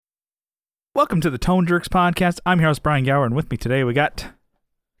Welcome to the Tone Jerks podcast. I'm your host, Brian Gower, and with me today we got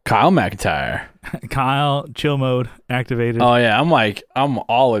Kyle McIntyre. Kyle, chill mode activated. Oh yeah, I'm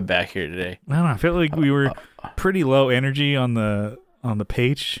all the way back here today. I don't know. I feel like we were pretty low energy on the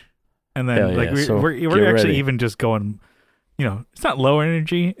page, and then we're actually ready. even just going. It's not low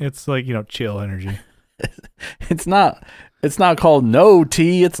energy. It's like chill energy. It's not called no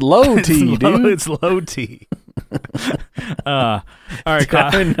tea. It's low tea, dude. It's low tea. All right, Kyle.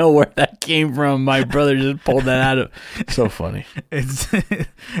 I didn't know where that came from. My brother just pulled that out of. So funny.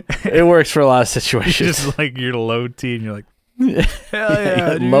 It works for a lot of situations. Just like you're low tea, and you're like, hell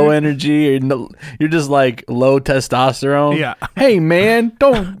yeah, dude. Low energy, or you're just like low testosterone. Yeah. Hey man,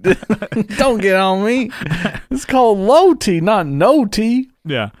 don't get on me. It's called low tea, not no tea.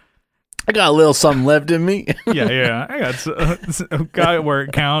 Yeah. I got a little something left in me. Yeah. I got it where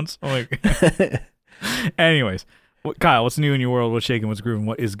it counts. Like, anyways, Kyle, what's new in your world? What's shaking? What's grooving?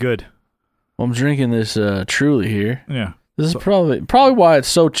 What is good? Well, I'm drinking this Truly here. Yeah. This is probably why it's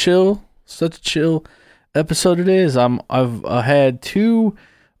so chill. Such a chill episode today. Is I've had two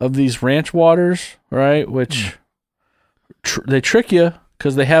of these ranch waters, right? Which they trick you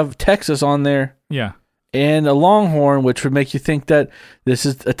because they have Texas on there. Yeah. And a Longhorn, which would make you think that this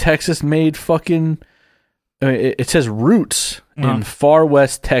is a Texas-made fucking. It says Roots in Far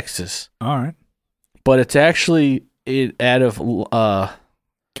West Texas. All right. But it's actually out of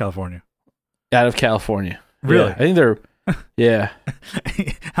California. Out of California. Really? Yeah, I think they're. Yeah.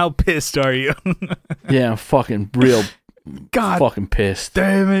 How pissed are you? Yeah, I'm fucking real. God, fucking pissed.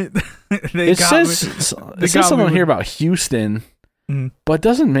 Damn it! It says something here about Houston, but it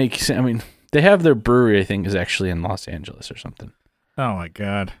doesn't make sense. I mean, they have their brewery. I think is actually in Los Angeles or something. Oh my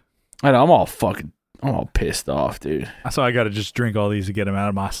god! I know. I'm all pissed off, dude. So I got to just drink all these to get them out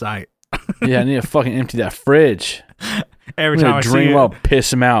of my sight. Yeah, I need to fucking empty that fridge. Every time I drink see them, I'll piss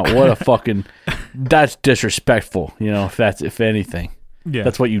them out. What a fucking. That's disrespectful. If anything. Yeah.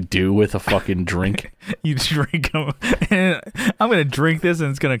 That's what you do with a fucking drink. You drink them. I'm going to drink this and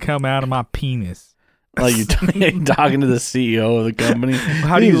it's going to come out of my penis. Like you're talking to the CEO of the company.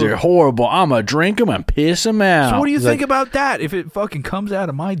 These are horrible. I'm going to drink them and piss them out. So what do you think about that if it fucking comes out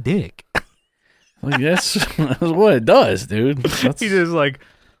of my dick? Like that's what it does, dude. He just like.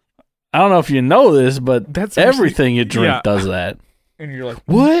 I don't know if you know this, but that's everything you drink does that. And you're like,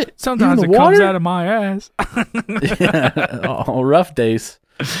 what? Sometimes it comes out of my ass. Yeah. Oh, rough days.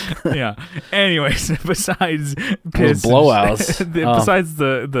 Yeah. Anyways, besides piss blowouts, besides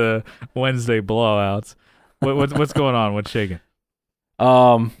the Wednesday blowouts, what's going on? What's shaking? You're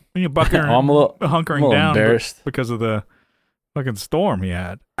I'm a little hunkering down embarrassed because of the fucking storm you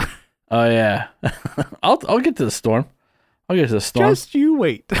had. Oh yeah. I'll get to the storm. Just you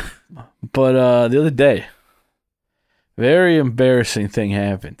wait. But the other day, very embarrassing thing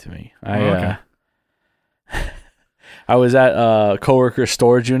happened to me. I was at a coworker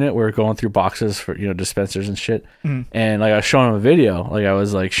storage unit. We were going through boxes for dispensers and shit. And like I was showing him a video. Like I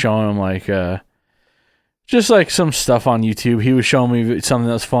was like showing him like just like some stuff on YouTube. He was showing me something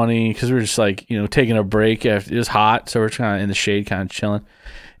that was funny because we were just like taking a break. After it was hot, so we're kind of in the shade, kind of chilling.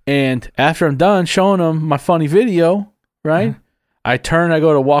 And after I'm done showing him my funny video, right? I turn, I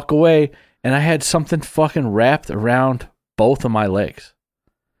go to walk away, and I had something fucking wrapped around both of my legs.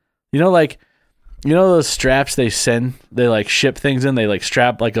 Like those straps they like ship things in. They like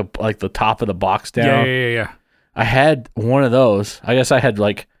strap like the top of the box down. Yeah. I had one of those. I guess I had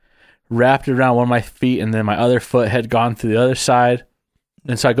like wrapped it around one of my feet, and then my other foot had gone through the other side.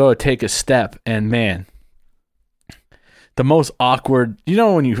 And so I go to take a step, and man, the most awkward.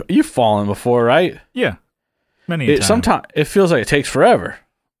 When you've fallen before, right? Yeah. Many times. Sometimes it feels like it takes forever,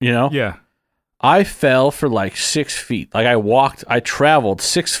 Yeah. I fell for like 6 feet. Like I traveled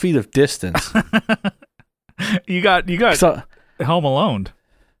 6 feet of distance. You got Home Alone.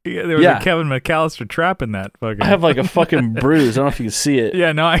 There was a Kevin McAllister trap in that fucking. I have like a fucking bruise. I don't know if you can see it.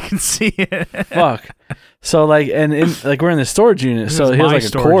 Yeah, no, I can see it. Fuck. So like, and we're in the storage unit. So here's like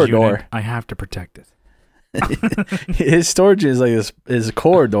a corridor. Unit. I have to protect it. His storage is like is a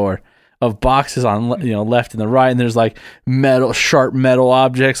corridor of boxes on left and the right, and there's like sharp metal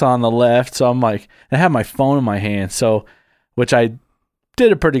objects on the left. So I'm like, I have my phone in my hand, so which I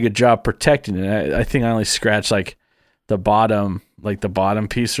did a pretty good job protecting it. I think I only scratched like the bottom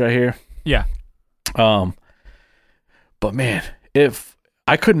piece right here. Yeah. But man, if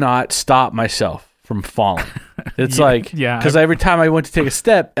I could not stop myself from falling, it's because every time I went to take a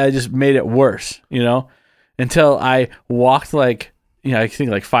step, I just made it worse, until I walked like. I think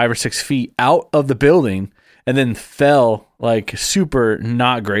like 5 or 6 feet out of the building and then fell like super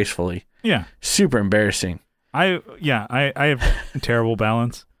not gracefully. Yeah. Super embarrassing. I have terrible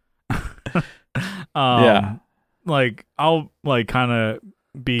balance. Yeah. Like I'll like kind of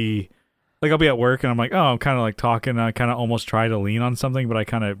be like I'll be at work and I'm like, oh, I'm kind of like talking. And I kind of almost try to lean on something, but I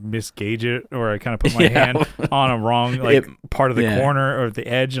kind of misgauge it, or I kind of put my hand on a wrong like part of the corner or the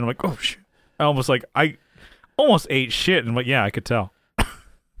edge, and I'm like, oh shit! I almost ate shit, and I'm like, yeah, I could tell.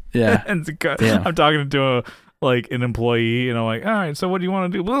 Yeah. And I'm talking to an employee, and I'm like, all right, so what do you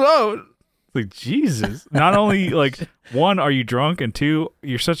want to do? Oh, like Jesus! Not only like one, are you drunk, and two,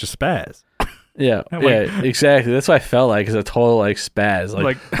 you're such a spaz. Yeah, exactly. That's what I felt like, as a total like spaz,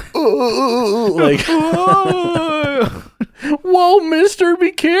 like whoa, mister,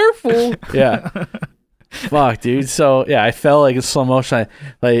 be careful. Yeah. Fuck, dude. So yeah, I felt like in slow motion. I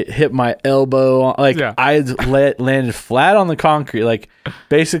like hit my elbow. I landed flat on the concrete. Like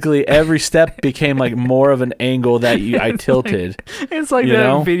basically every step became like more of an angle that I tilted. It's like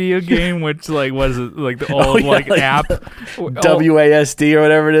that video game, which like was it like the old app WASD or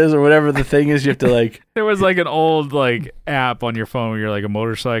whatever it is, or whatever the thing is. You have to like. There was like an old like app on your phone where you're like a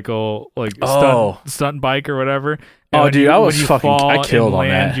motorcycle like stunt bike or whatever. And dude, I was fucking. I killed on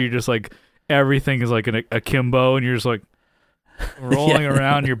that. You just like. Everything is like an akimbo, and you're just like rolling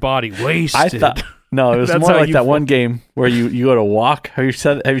around your body, wasted. I thought no, it was more like that one game where you go to walk. Have you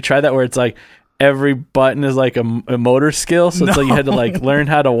tried that, where it's like every button is like a motor skill, so it's like you had to like learn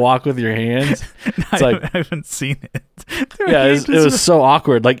how to walk with your hands. It's I haven't seen it. Yeah, it was so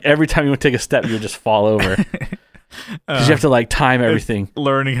awkward. Like every time you would take a step, you would just fall over because you have to like time everything.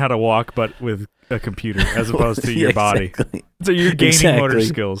 Learning how to walk, but with a computer as opposed to your body. So you're gaining motor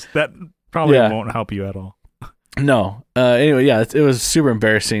skills. That probably won't help you at all. No. Anyway, yeah, it was super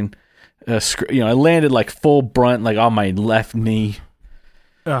embarrassing. I landed like full brunt, like on my left knee.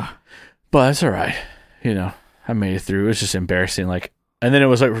 But it's all right. I made it through. It was just embarrassing. Like, and then it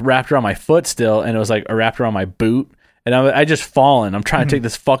was like wrapped around my foot still, and it was like wrapped around my boot. And I just fallen. I'm trying to take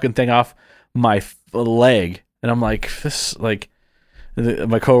this fucking thing off my leg, and I'm like, this like.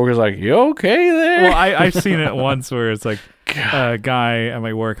 My coworker's like, "You okay there?" Well, I've seen it once where it's like a guy at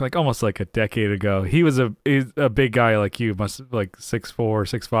my work, like almost like a decade ago. He's a big guy like you, must like 6'4",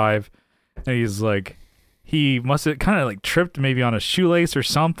 6'5", and he's like, he must have kind of like tripped maybe on a shoelace or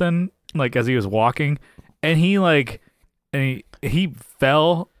something, like as he was walking, and he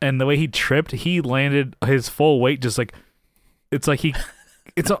fell, and the way he tripped, he landed his full weight just like it's like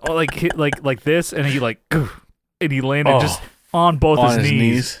like hit like this, and he like and he landed just. On both his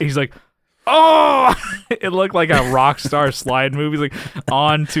knees. He's like, oh! It looked like a rock star slide move. He's like,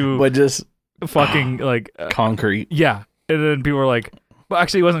 onto but just fucking like concrete. Yeah. And then people were like, well,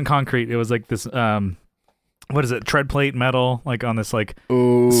 actually, it wasn't concrete. It was like this, what is it? Tread plate metal, like on this like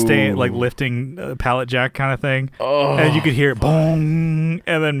lifting pallet jack kind of thing. Oh, and you could hear it, boom.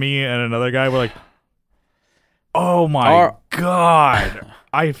 And then me and another guy were like, oh my God.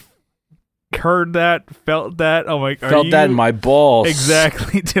 I heard that, felt that. Oh my! Felt that in my balls,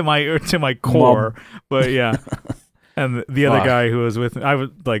 exactly to my core. But yeah, and the other guy who was with me, I was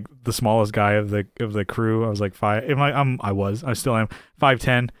like the smallest guy of the crew. I was like 5. I still am 5'10",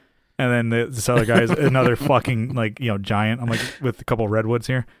 and then this other guy is another fucking like giant. I'm like with a couple of redwoods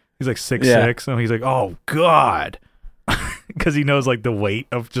here. He's like 6'6", and he's like, oh God. Because he knows like the weight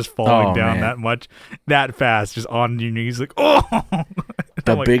of just falling down that much, that fast, just on your knees, like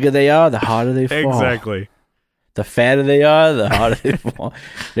the bigger they are, the harder they fall. Exactly. The fatter they are, the harder they fall.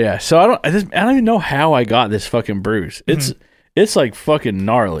 Yeah. So I don't even know how I got this fucking bruise. It's like fucking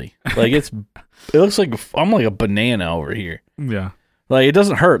gnarly. Like it looks like I'm like a banana over here. Yeah. Like it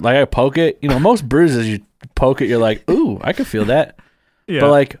doesn't hurt. Like I poke it. Most bruises you poke it, you're like, ooh, I can feel that. Yeah.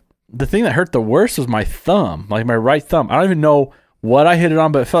 But like. The thing that hurt the worst was my thumb, like my right thumb. I don't even know what I hit it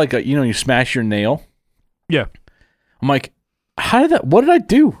on, but it felt like you smash your nail. Yeah. I'm like, what did I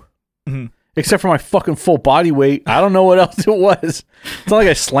do? Mm-hmm. Except for my fucking full body weight. I don't know what else it was. It's not like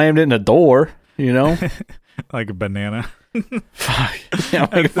I slammed it in a door, Like a banana. Fuck. Yeah,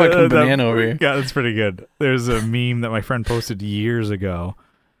 like a fucking banana over here. Yeah, that's pretty good. There's a meme that my friend posted years ago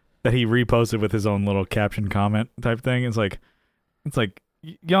that he reposted with his own little caption comment type thing. It's like,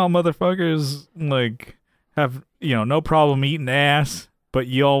 y'all motherfuckers like have no problem eating ass, but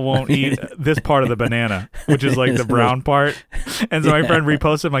y'all won't eat this part of the banana, which is like the brown part. And so my friend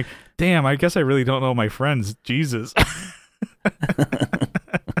reposted, I'm like, damn, I guess I really don't know my friends. Jesus.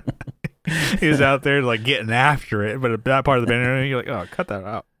 He was out there like getting after it, but that part of the banana, you're like, oh, cut that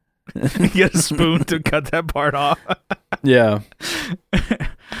out. You get a spoon to cut that part off. Yeah.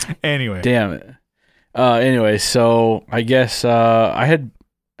 Anyway. Damn it. Anyway, so I guess I had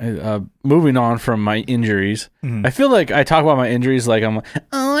moving on from my injuries. Mm-hmm. I feel like I talk about my injuries like I'm like,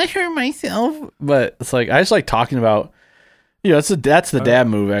 oh, I hurt myself, but it's like I just like talking about Yeah, that's the dad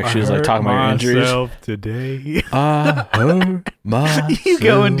move. Actually, is like talking about your injuries. Myself today. I hurt myself. You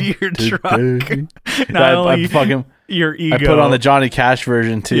go into your truck. Not only I fucking your ego. I put on the Johnny Cash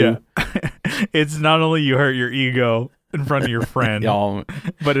version too. Yeah. It's not only you hurt your ego in front of your friend, Y'all,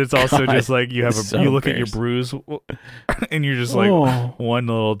 but it's also God, just like you have so you look at your bruise and you're just like one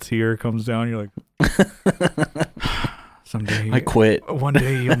little tear comes down. You're like, someday I quit. One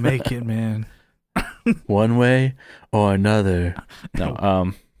day you'll make it, man. One way or another.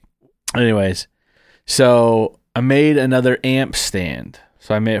 No. Anyways, so I made another amp stand.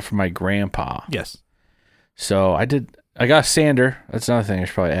 So I made it for my grandpa. Yes. So I got a sander. That's another thing I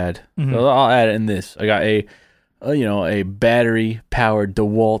should probably add. Mm-hmm. So I'll add it in this. I got a battery powered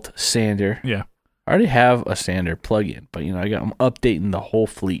DeWalt sander. Yeah. I already have a sander plug-in, but I'm updating the whole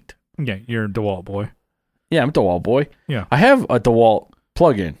fleet. Yeah, you're a DeWalt boy. Yeah, I'm a DeWalt boy. Yeah. I have a DeWalt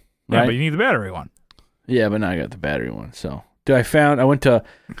plug-in. Yeah, right? but you need the battery one. Yeah, but now I got the battery one. So, I went to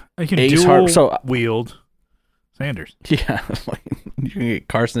You can Ace wheeled Sanders. Yeah, you can get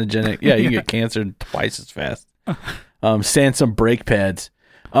carcinogenic. Yeah, you can get cancer twice as fast. Sand some brake pads.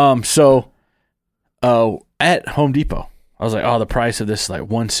 So at Home Depot, I was like, oh, the price of this is like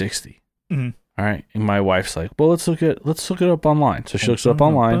 $160. Mm-hmm. All right, and my wife's like, well, let's look it up online. So she looks it up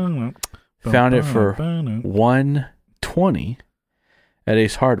online, found it for $120 at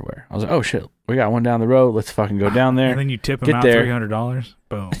Ace Hardware. I was like, oh shit, we got one down the road. Let's fucking go down there. And then you tip him out $300.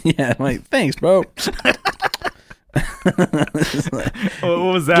 Boom. Yeah, I'm like, thanks, bro. What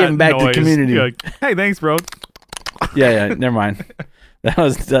was that? Giving back to the community. You're like, hey, thanks, bro. Yeah, never mind.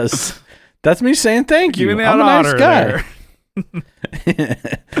 That's me saying thank you. Giving I'm a nice guy.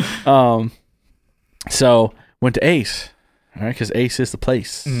 There. So went to Ace, all right, because Ace is the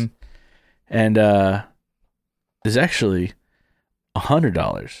place, and is actually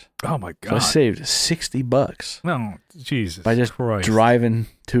 $100. Oh my god! So I saved $60. No, Jesus, by just Christ. driving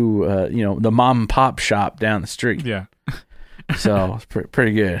to the mom and pop shop down the street. Yeah. So it's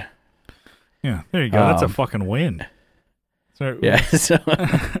pretty good. Yeah, there you go. That's a fucking win. So, yeah.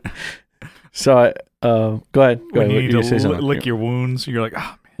 So go ahead. When you need to lick your wounds, you're like,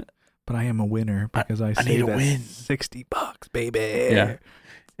 oh man, but I am a winner because I saved that $60, baby. Yeah.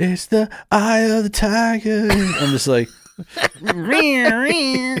 It's the eye of the tiger. I'm just like,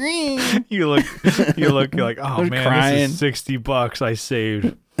 you look like, oh man, crying. This is $60 I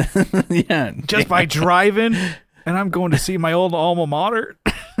saved. Yeah, just by driving, and I'm going to see my old alma mater.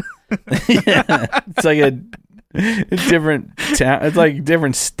 Yeah, it's like a different town. It's like a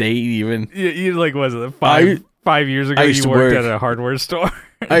different state even. You like, was it 5 years ago? You worked at a hardware store.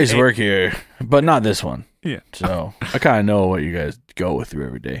 I used to work here, but not this one. Yeah. So I kind of know what you guys go through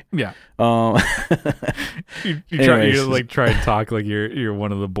every day. Yeah. You try to talk like you're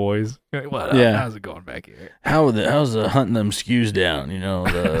one of the boys. You're like, well, yeah. How's it going back here? How's the hunting them SKUs down?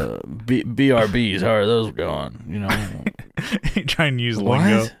 The BRBs. How are those going? You try and use what?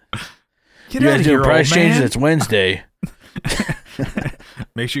 lingo. Get you out guys of doing here, price old changes? man. It's Wednesday.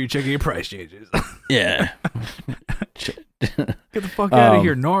 Make sure you check your price changes. Yeah. Get the fuck out of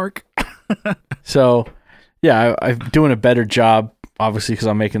here, narc. So, yeah, I'm doing a better job, obviously, because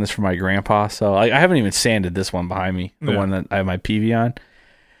I'm making this for my grandpa. So I haven't even sanded this one behind me, the one that I have my PV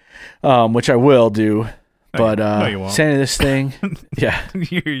on, which I will do. But no, you won't. sanding this thing, yeah,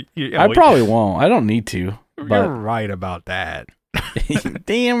 I probably won't. I don't need to. You're But right about that.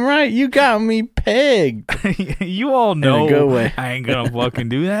 damn right, you got me pegged. You all know go away. I ain't gonna fucking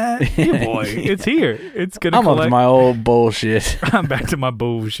do that. Yeah, boy, it's here. It's gonna. I'm up to my old bullshit. I'm back to my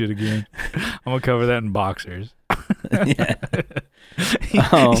bullshit again. I'm gonna cover that in boxers. Yeah.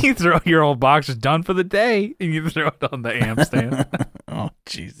 You throw your old boxers done for the day, and you throw it on the amp stand. Oh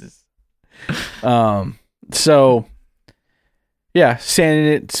Jesus. So yeah,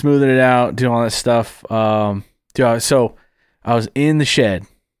 sanding it, smoothing it out, doing all that stuff. So I was in the shed,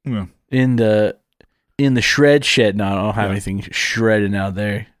 in the shred shed. No, I don't have anything shredded out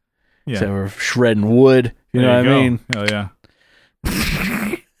there. Yeah, so we're shredding wood. You know what I mean? Hell yeah.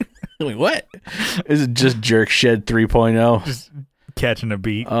 Wait, what? Is it just Jerk Shed 3.0? Just catching a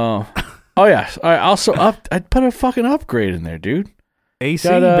beat. Oh yeah. I put a fucking upgrade in there, dude. AC,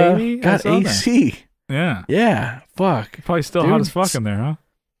 baby. Got AC. Yeah. Yeah. Fuck. Probably still hot as fuck in there, huh?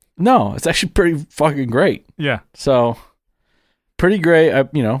 No, it's actually pretty fucking great. Yeah. So pretty great. I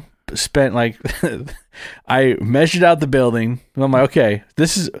spent like I measured out the building. And I'm like, okay,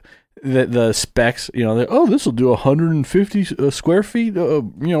 this is the specs. This will do 150 square feet.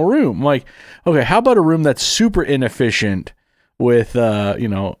 Room. I'm like, okay, how about a room that's super inefficient with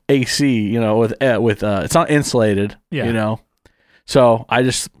AC. With it's not insulated. Yeah. So I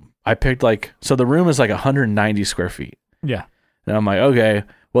picked the room is like 190 square feet. Yeah. And I'm like, okay.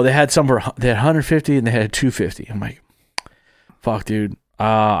 Well, they had 150 and they had 250. I'm like, fuck, dude.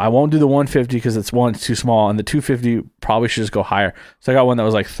 I won't do the 150 because it's too small, and the 250 probably should just go higher. So I got one that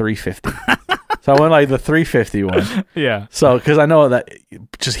was like 350. So I went like the 350 one. Yeah. So because I know that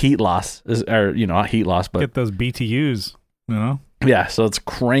just heat loss not heat loss, but get those BTUs. You know. Yeah. So it's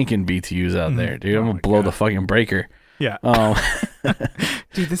cranking BTUs out there, dude. I'm gonna blow the fucking breaker. Yeah.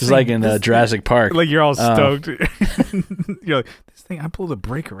 Dude, this is like in Jurassic Park. Like you're all stoked. You're like, this thing, I blow the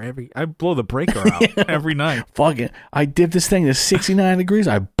breaker out every night. Fucking, I dip this thing to 69 degrees.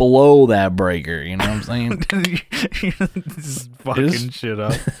 I blow that breaker. You know what I'm saying? Just fucking shit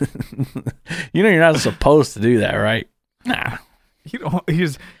up. You know you're not supposed to do that, right? Nah. You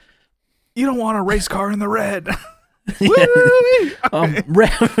don't want a race car in the red.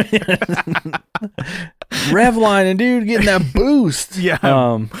 Revlining, dude, getting that boost. Yeah.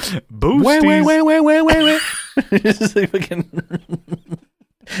 Boost. Wait. Just like fucking.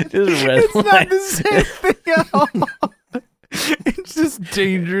 It's not the same thing at all. It's just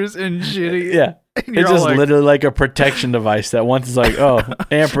dangerous and shitty. Yeah. It's just literally like a protection device that once it's like, oh,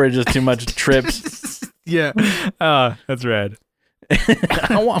 amperage is too much trips. Yeah. That's rad.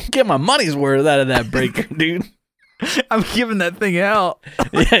 I'm getting my money's worth out of that breaker, dude. I'm giving that thing out.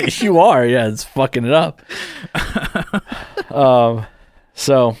 Yeah, you are. Yeah, it's fucking it up.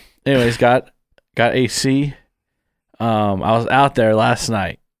 So anyways, got AC. I was out there last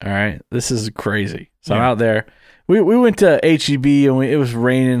night. All right. This is crazy. So I'm out there. We went to HEB and it was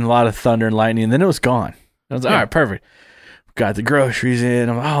raining, a lot of thunder and lightning, and then it was gone. I was like, all right, perfect. Got the groceries in.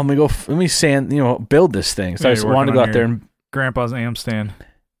 I'm like, let me sand, build this thing. So I just wanted to go out there and grandpa's amp stand.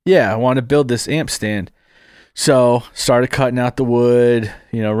 Yeah, I wanted to build this amp stand. So started cutting out the wood,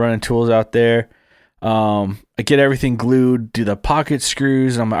 running tools out there. I get everything glued, do the pocket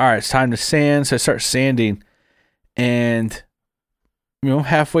screws. And I'm like, all right, it's time to sand. So I start sanding, and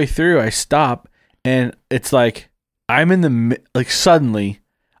halfway through I stop, and it's like suddenly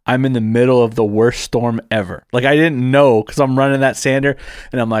I'm in the middle of the worst storm ever. Like I didn't know because I'm running that sander,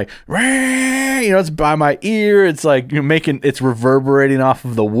 and I'm like, it's by my ear. It's like it's reverberating off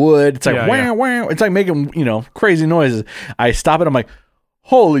of the wood. It's like wow. It's like making crazy noises. I stop it. I'm like,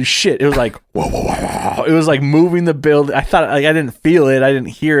 holy shit! It was like whoa. It was like moving the building. I thought I didn't feel it. I didn't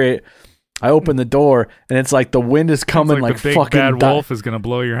hear it. I opened the door, and it's like the wind is coming like the big fucking bad wolf is gonna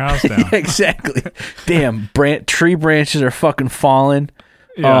blow your house down. Exactly. Damn, tree branches are fucking falling.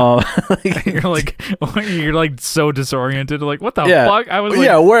 Yeah. You're like so disoriented. Like, what the fuck? I was like,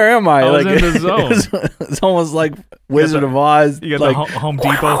 where am I? I was in the zone. It's almost like Wizard of Oz. You got the Home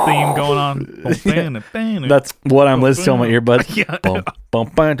Depot theme going on. That's what I'm listening to on my earbuds. Yeah.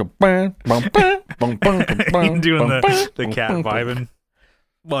 Doing the cat vibing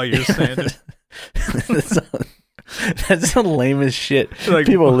while you're standing. That's the lamest shit. Like,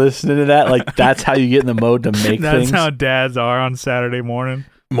 people listening to that, like that's how you get in the mode to make that's things. That's how dads are on Saturday morning.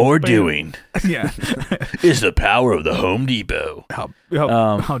 More doing. Yeah. Is the power of the Home Depot.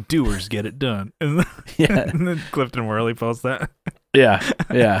 How doers get it done. Yeah. And then Clifton Worley posts that. Yeah.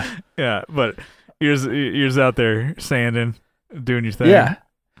 Yeah, but you're out there sanding, doing your thing. Yeah.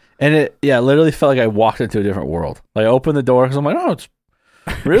 And it literally felt like I walked into a different world. Like I opened the door because I'm like, oh, it's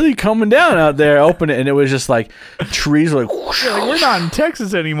really coming down out there. I opened it and it was just like trees were like, whoosh. Like we're not in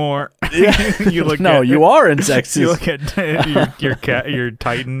Texas anymore. Yeah. You are in Texas. You look at your cat, your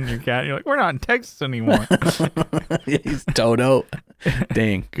Titan, your cat, and you're like, we're not in Texas anymore. Yeah, he's Toto.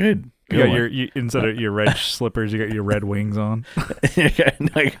 Dang, good. Instead of your red slippers, you got your red wings on.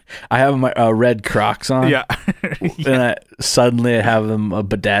 Like, I have my red Crocs on. Yeah. And suddenly I have them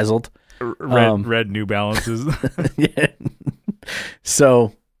bedazzled. Red New Balances. Yeah.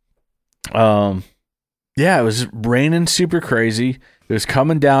 So, it was raining super crazy. It was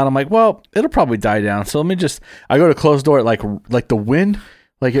coming down. I'm like, well, it'll probably die down. So I go to close the door. Like the wind,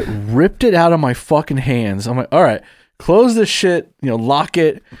 like it ripped it out of my fucking hands. I'm like, all right, close this shit, lock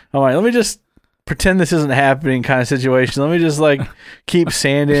it. I'm like, let me just pretend this isn't happening kind of situation. Let me just like keep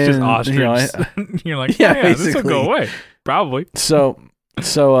sanding. It's just ostrich. You're like, this will go away. Probably. So,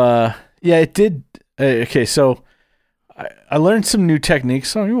 it did. Okay. So, I learned some new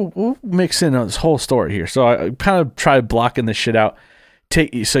techniques. So we'll mix in this whole story here. So I kind of tried blocking this shit out.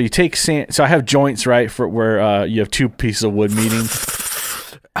 You take sand. So I have joints, right, for where you have two pieces of wood meeting.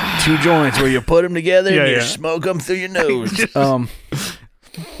 Two joints where you put them together and you smoke them through your nose.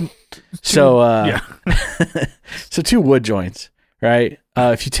 So two wood joints, right?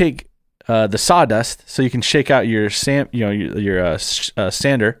 If you take the sawdust, so you can shake out your sander,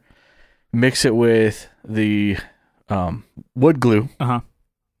 mix it with the wood glue,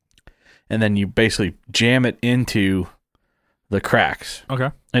 and then you basically jam it into the cracks. Okay.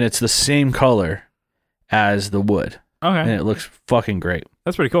 And it's the same color as the wood. Okay. And it looks fucking great.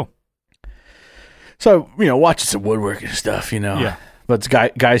 That's pretty cool. So, watching some woodworking stuff, Yeah. But it's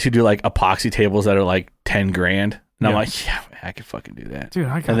guys who do like epoxy tables that are like $10,000. And I'm like, yeah, I could fucking do that. Dude,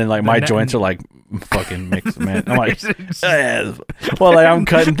 I got and then like my joints are like fucking mixed, man. I'm like, well, like I'm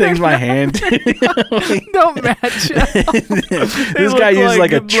cutting things by hand. Don't match. This guy used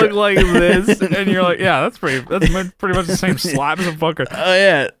like a look like this, and you're like, yeah, that's pretty much the same slab as a fucker. Oh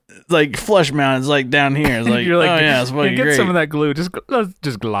yeah, it's like flush mount. It's like down here. It's like, you're like, oh yeah, it's fucking get great. some of that glue. Just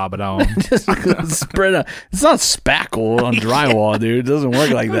glob it on. Just spread it. It's not spackle on drywall, dude. It doesn't work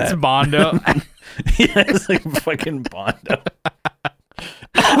like that. It's Bondo. Yeah, it's like fucking Bondo.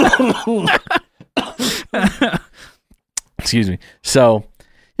 Excuse me. So,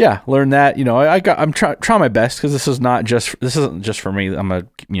 yeah, learn that. I'm trying my best because this isn't just for me. I'm gonna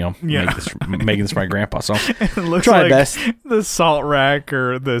making this for my grandpa. So it looks try like my best. The salt rack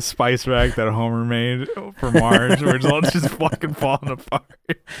or the spice rack that Homer made for Marge, where it's all just fucking falling apart.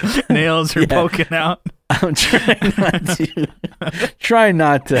 Nails are poking out. I'm trying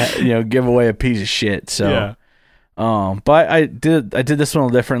not to give away a piece of shit. So, yeah. But I did this one a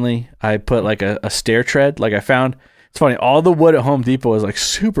little differently. I put like a stair tread. Like I found, it's funny, all the wood at Home Depot is like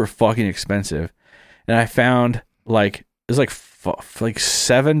super fucking expensive, and I found like it was like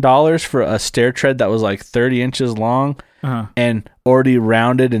 $7 for a stair tread that was like 30 inches long and already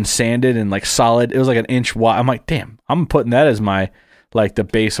rounded and sanded and like solid. It was like an inch wide. I'm like, damn, I'm putting that as my like the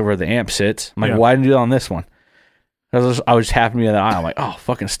base over where the amp sits. I'm like, why didn't you do that on this one? I was just happening to the aisle. I'm like, oh,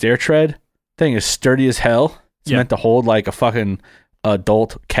 fucking stair tread thing is sturdy as hell. It's meant to hold like a fucking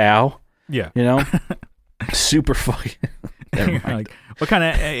adult cow. Yeah. Super fucking. Like, what kind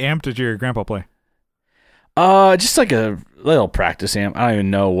of amp did your grandpa play? Just like a little practice amp. I don't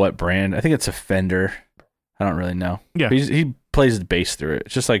even know what brand. I think it's a Fender. I don't really know. Yeah. But he plays the bass through it.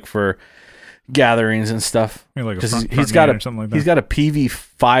 It's just like for gatherings and stuff. Like he's got a PV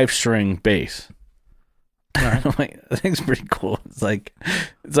 5-string bass. Right. I'm like, that thing's pretty cool. It's like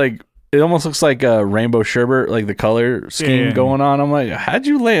it almost looks like a rainbow sherbet, like the color scheme going on. I'm like, how'd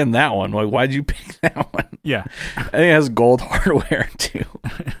you land that one? Like, why'd you pick that one? Yeah. I think it has gold hardware too.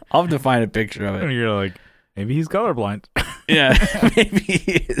 I'll have to find a picture of it. And you're like, maybe he's colorblind. Yeah, maybe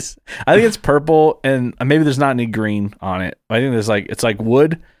he is. I think it's purple, and maybe there's not any green on it. I think there's it's like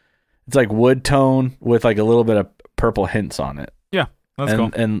wood. It's like wood tone with like a little bit of purple hints on it. Yeah, that's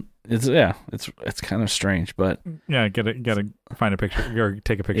cool. And it's kind of strange, but yeah, gotta find a picture or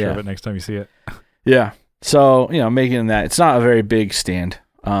take a picture of it next time you see it. Yeah. So making that, it's not a very big stand,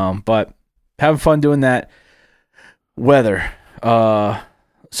 but having fun doing that. Weather.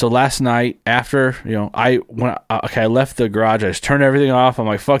 So last night after I left the garage, I just turned everything off. I'm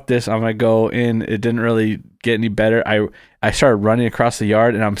like, fuck this, I'm gonna go in. It didn't really get any better. I started running across the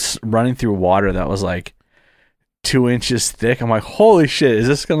yard, and I'm running through water that was like 2 inches thick. I'm like, holy shit, is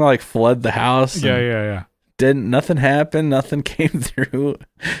this gonna like flood the house? Yeah. Nothing happened. Nothing came through.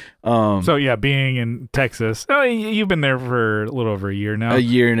 So yeah, being in Texas, you've been there for a little over a year now.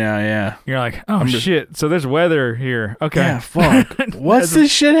 Yeah. You're like, oh shit. So there's weather here. Okay. Yeah, fuck. What's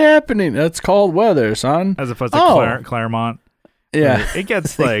this shit happening? That's called weather, son. As opposed to Claremont. Yeah. It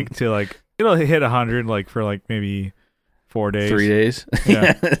gets like to like it'll hit 100 like for like maybe 4 days. 3 days.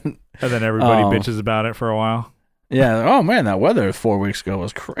 Yeah. And then everybody bitches about it for a while. Yeah. Oh man, that weather 4 weeks ago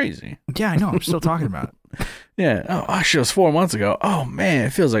was crazy. Yeah, I know. I'm still talking about it. Yeah. Oh, actually, it was 4 months ago. Oh man, it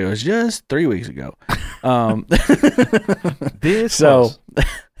feels like it was just 3 weeks ago.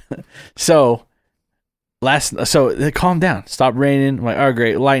 So it calmed down, stopped raining. I'm like, oh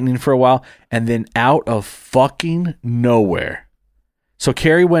great, lightning for a while, and then out of fucking nowhere. So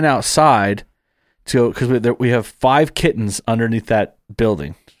Carrie went outside because we have 5 kittens underneath that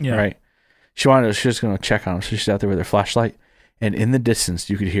building. Yeah. Right. She was going to check on them, so she's out there with her flashlight, and in the distance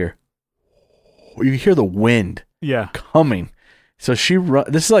you could hear the wind. Yeah. Coming. So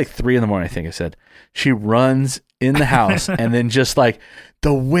this is like 3 a.m, I think I said. She runs in the house and then just like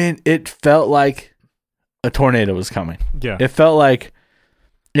the wind, it felt like a tornado was coming. Yeah. It felt like,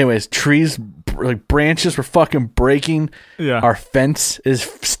 anyways, trees, like branches were fucking breaking. Yeah. Our fence is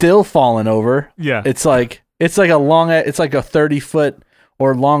still falling over. Yeah. It's like a 30-foot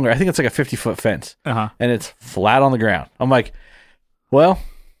or longer. I think it's like a 50-foot fence. And it's flat on the ground. I'm like, well,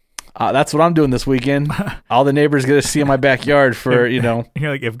 that's what I'm doing this weekend. All the neighbors get to see in my backyard for, You're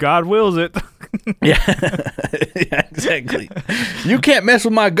like, if God wills it. Yeah. Yeah, exactly. You can't mess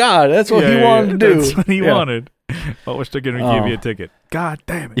with my God. That's what he wanted to do. That's what he wanted. Oh, we're still going to give you a ticket. God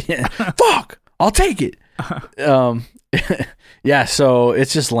damn it. Yeah. Fuck. I'll take it. Yeah, so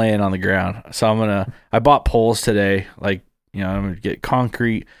it's just laying on the ground. So I bought poles today, like You know, I'm gonna get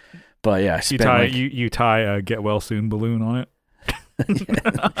concrete. But yeah, I spent you tie a get well soon balloon on it.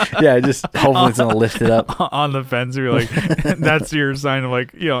 Yeah, just hopefully it's gonna lift it up on the fence. You're like, that's your sign of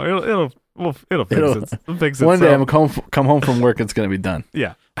like, you know, it'll fix it. One day I'm gonna come home from work. It's gonna be done.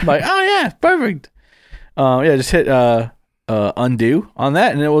 Yeah. I'm like, oh yeah, perfect. Yeah, just hit undo on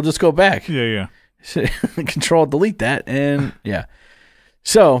that, and it will just go back. Yeah. Control delete that, and yeah.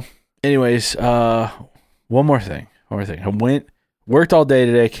 So, anyways, one more thing. I worked all day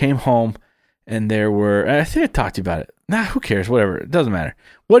today, came home, and I think I talked to you about it. Nah, who cares? Whatever. It doesn't matter.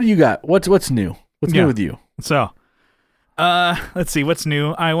 What do you got? What's new? What's new with you? So, let's see. What's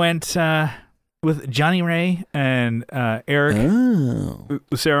new? I went with Johnny Ray and Eric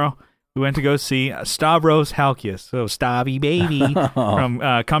Lucero. We went to go see Stavros Halkias. So, Stabby Baby from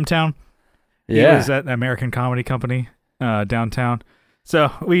Cumtown. Yeah. He was at an American Comedy Company downtown.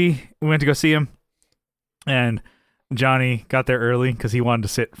 So, we went to go see him. And Johnny got there early because he wanted to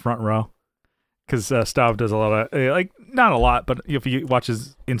sit front row. Because Stav does a lot of, not a lot, but if you watch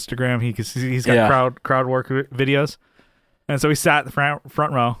his Instagram, he's got crowd work videos. And so he sat in the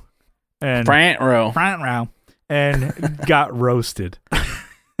front row. And front row. And got roasted.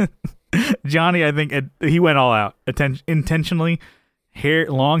 Johnny, I think, he went all out. Intentionally,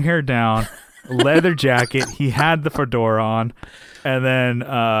 long hair down, leather jacket. He had the fedora on. And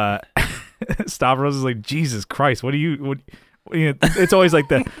then Stavros is like, Jesus Christ, what do you... it's always like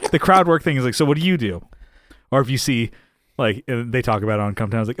the crowd work thing is like, so what do you do? Or if you see, like, they talk about it on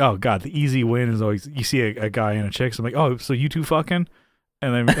Cumtown, it's like, oh god, the easy win is always you see a guy and a chick. So I'm like, oh, so you two fucking,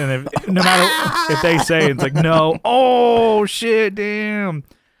 and then no matter if they say it's like no, oh shit, damn,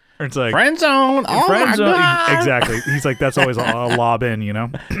 or it's like friend zone, my God. Exactly. He's like, that's always a lob in, you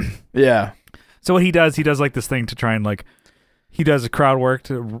know. Yeah. So what he does like this thing to try and like, he does a crowd work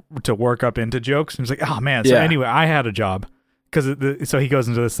to work up into jokes, and he's like, oh man. So anyway, I had a job. So he goes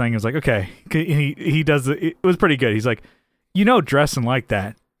into this thing and is like, okay. He does it was pretty good. He's like, dressing like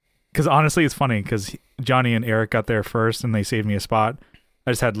that. Because honestly, it's funny because Johnny and Eric got there first and they saved me a spot.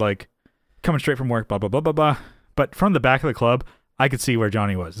 I just had like coming straight from work, blah, blah, blah, blah, blah. But from the back of the club, I could see where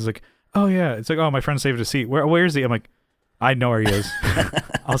Johnny was. It's like, oh yeah. It's like, oh, my friend saved a seat. Where is he? I'm like, I know where he is.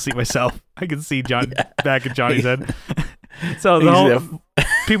 I'll seat myself. I can see John back at Johnny's head. So the whole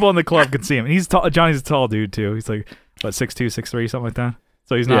people in the club can see him. And he's tall. Johnny's a tall dude too. He's like, what, 6'2", 6'3", something like that.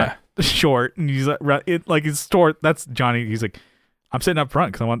 So he's not short, and he's like he's short. That's Johnny. He's like, I'm sitting up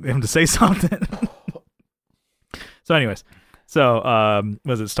front because I want him to say something. So, anyways,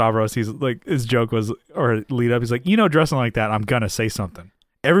 was it Stavros? He's like, his joke was, or lead up. He's like, dressing like that, I'm gonna say something.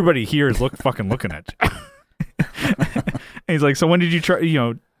 Everybody here is fucking looking at you. And he's like, so when did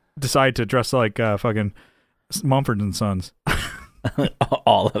you decide to dress like fucking Mumford and Sons?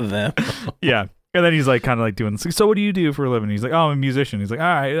 All of them. Yeah. And then he's like kind of like doing, so what do you do for a living? He's like, oh, I'm a musician. He's like, all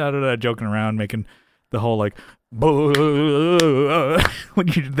right, joking around, making the whole like, when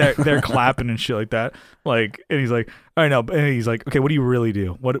they're clapping and shit like that. Like, and he's like, I know. And he's like, okay, what do you really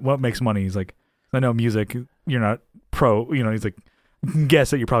do? What makes money? He's like, I know music. You're not pro. He's like, guess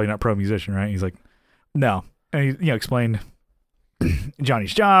that you're probably not pro musician, right? He's like, no. And he explained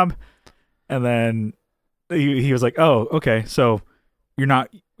Johnny's job. And then he was like, oh, okay. So you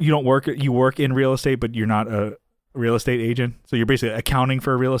work in real estate, but you're not a real estate agent. So you're basically accounting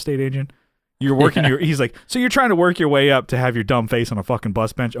for a real estate agent. You're working he's like, so you're trying to work your way up to have your dumb face on a fucking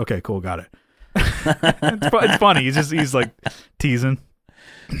bus bench. Okay, cool. Got it. It's funny. He's like teasing.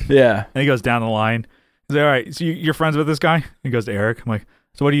 Yeah. And he goes down the line. He's like, all right, so you're friends with this guy? He goes to Eric. I'm like,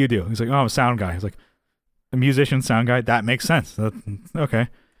 so what do you do? He's like, oh, I'm a sound guy. He's like, a musician, sound guy. That makes sense. Okay.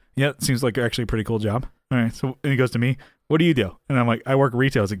 Yeah. It seems like actually a pretty cool job. All right. So, and he goes to me, what do you do? And I'm like, I work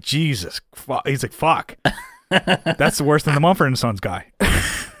retail. He's like, Jesus. He's like, fuck. That's worse than the Mumford & Sons guy.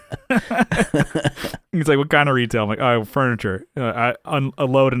 He's like, what kind of retail? I'm like, oh, furniture. I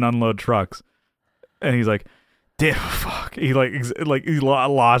load and unload trucks. And he's like, damn, fuck. He he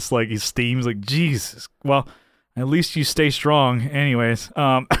lost like his steam. He's like, Jesus. Well, at least you stay strong. Anyways.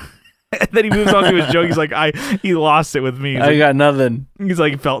 And then he moves on to his joke. He's like, he lost it with me. I got nothing. He's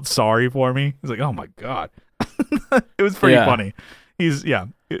like, he felt sorry for me. He's like, oh my God. It was pretty funny. It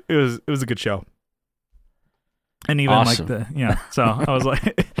was a good show. And even awesome. So I was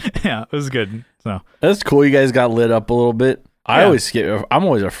like, yeah, it was good. So that's cool. You guys got lit up a little bit. I'm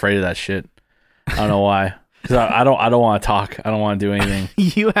always afraid of that shit. I don't know why. Because I don't want to talk. I don't want to do anything.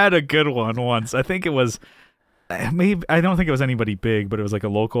 You had a good one once. I think it was, maybe, I don't think it was anybody big, but it was like a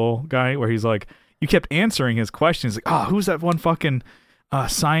local guy where he's like, you kept answering his questions. Like, oh, who's that one fucking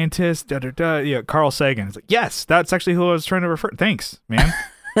scientist? Yeah, Carl Sagan. It's like, yes, that's actually who I was trying to refer. Thanks, man.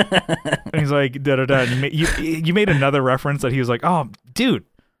 And he's like, da da da. And you made another reference that he was like, oh, dude,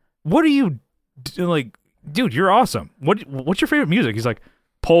 what are you like? Dude, you're awesome. What's your favorite music? He's like,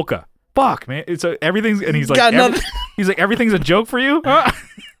 polka. Fuck, man. It's everything's, and he's like, he's like, everything's a joke for you.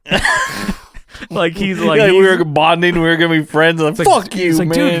 Like he's like, we were bonding, we were gonna be friends. Like, fuck you, like,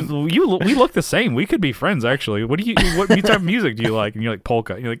 man. Dude, we look the same. We could be friends, actually. What type of music do you like? And you're like,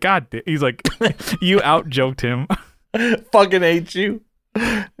 polka. You're like, God. He's like, you out joked him. Fucking hate you.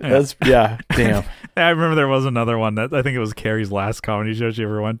 That's damn. I remember there was another one that I think it was Carrie's last comedy show she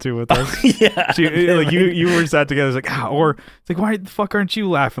ever went to with us. Yeah, like you were sat together. It's like, or it's like, why the fuck aren't you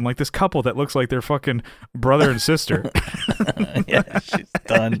laughing? Like this couple that looks like they're fucking brother and sister. Yeah, she's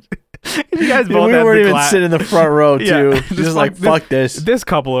done. You guys both we weren't even sitting in the front row too. Yeah, just like fuck this. This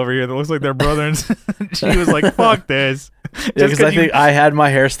couple over here that looks like they're brother and she was like, fuck this. Yeah, because I think I had my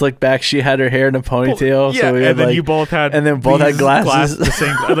hair slicked back. She had her hair in a ponytail. Yeah, so we had, and then you both had, and then both had glasses. The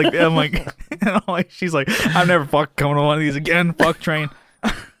same. Like I'm like, she's like, I'm never fuck coming to one of these again. Fuck train.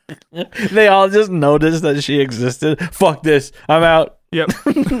 They all just noticed that she existed. Fuck this. I'm out. Yep.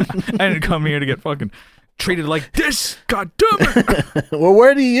 I didn't come here to get fucking treated like this. God damn it. Well,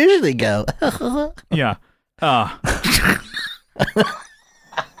 where do you usually go? Yeah.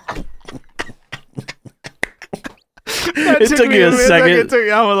 It took me a second.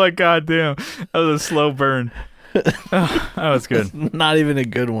 I was like, God damn. That was a slow burn. That was good. Not even a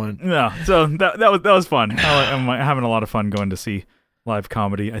good one. No. So that was fun. I'm having a lot of fun going to see live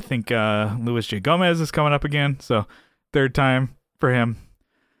comedy. I think Luis J. Gomez is coming up again. So third time for him.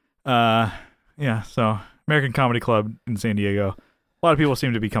 Yeah. So American Comedy Club in San Diego. A lot of people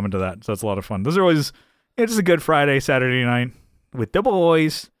seem to be coming to that. So it's a lot of fun. Those are always, just a good Friday, Saturday night with the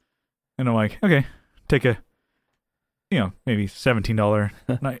boys. And I'm like, okay, take a, maybe $17,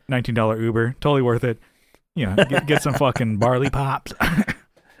 $19 Uber. Totally worth it. Get some fucking barley pops.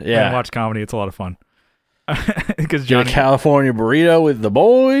 Yeah. And watch comedy. It's a lot of fun. Because Johnny, a California burrito with the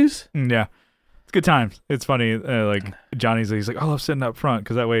boys. Yeah. It's good times. It's funny. Like he's like, I love sitting up front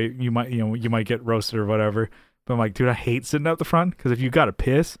because that way you might get roasted or whatever. But I'm like, dude, I hate sitting up the front because if you got to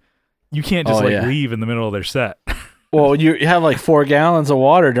piss, you can't just leave in the middle of their set. Well, you have like 4 gallons of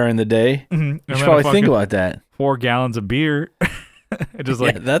water during the day. Mm-hmm. You should probably think about that. 4 gallons of beer. It just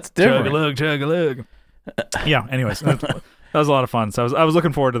like that's different. Chug a lug. Yeah. Anyways, that was a lot of fun. So I was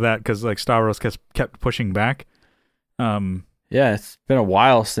looking forward to that because like Stavros kept pushing back. Yeah, it's been a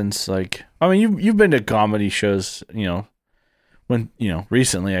while since you've been to comedy shows,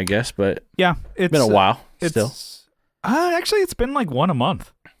 recently I guess, but yeah, it's been a while still. Actually, it's been like one a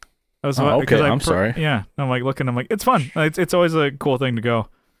month. Okay. I'm sorry. Yeah, I'm like looking. I'm like, it's fun. It's always a cool thing to go,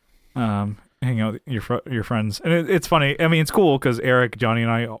 hang out with your friends, and it's funny. I mean, it's cool because Eric, Johnny,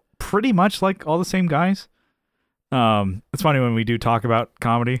 and I pretty much like all the same guys. It's funny when we do talk about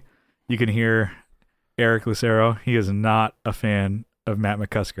comedy, you can hear Eric Lucero. He is not a fan of Matt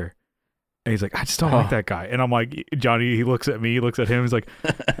McCusker. And he's like, I just don't like that guy. And I'm like, Johnny, he looks at me, he looks at him. He's like,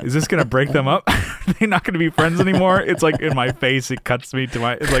 is this going to break them up? They're not going to be friends anymore. It's like in my face. It cuts me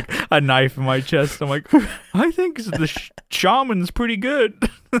it's like a knife in my chest. I'm like, I think the shaman's pretty good.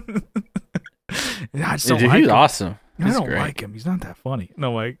 I just don't like he's him. Awesome. I don't like him. He's not that funny.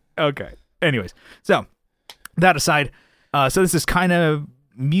 No, like, okay. Anyways, so that aside, so this is kind of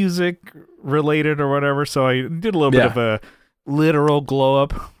music related or whatever. So I did a little bit of a literal glow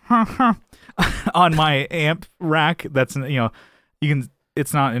up on my amp rack. That's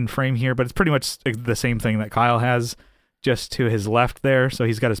it's not in frame here, but it's pretty much the same thing that Kyle has, just to his left there. So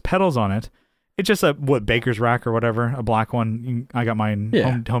he's got his pedals on it. It's just a Baker's rack or whatever, a black one. I got mine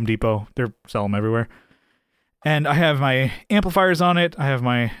Home Depot. They're selling them everywhere. And I have my amplifiers on it. I have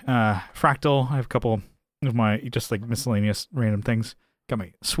my Fractal. I have a couple of my just like miscellaneous random things. Got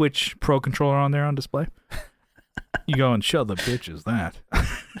my Switch Pro controller on there on display. You go and show the bitches that.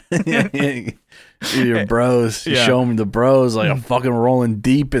 Your bros. You show them the bros like I'm fucking rolling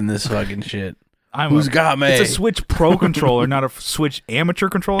deep in this fucking shit. Who's got me? It's a Switch Pro controller, not a Switch amateur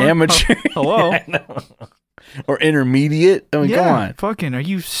controller. Amateur. Hello. Or intermediate. I mean, come on. Fucking, are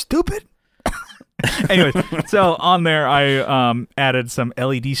you stupid? Anyways, so on there I added some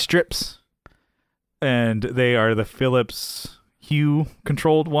LED strips, and they are the Philips Hue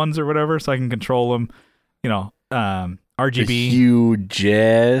controlled ones or whatever, so I can control them. RGB. The Hue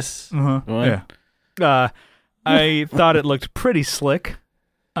Jazz. Yeah. I thought it looked pretty slick.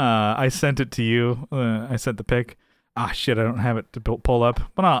 I sent it to you. I sent the pic. Shit, I don't have it to pull up,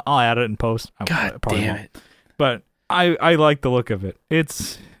 but I'll add it in post. God damn it! But I like the look of it.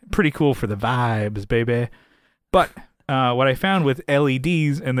 It's pretty cool for the vibes, baby. But what I found with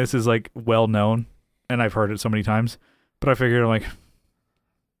LEDs, and this is like well known, and I've heard it so many times, but I figured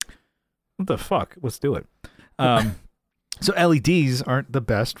what the fuck? Let's do it. So LEDs aren't the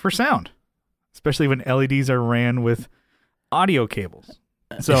best for sound, especially when LEDs are ran with audio cables.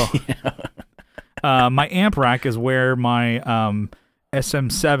 So my amp rack is where my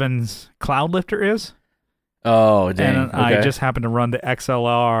SM7's cloud lifter is. Oh, dang. And I just happen to run the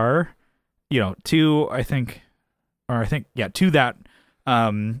XLR, to that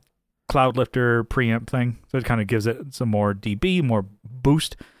cloud lifter preamp thing. So it kind of gives it some more dB, more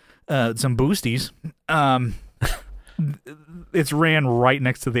boost, some boosties. It's ran right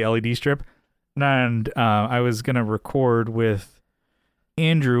next to the LED strip. And I was going to record with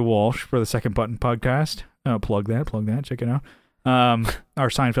Andrew Walsh for the Second Button podcast. Plug that. Check it out. Our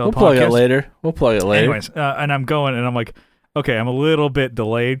Seinfeld podcast. We'll plug it later. Anyways, and I'm going, and I'm like, okay, I'm a little bit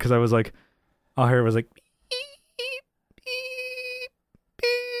delayed because I was like, all I heard was like, beep, beep, beep.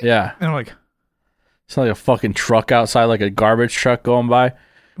 Yeah. And I'm like, it's like a fucking truck outside, like a garbage truck going by.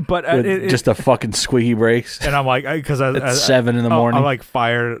 But just a fucking squeaky brakes. And I'm like, because at 7 in the morning. I'm like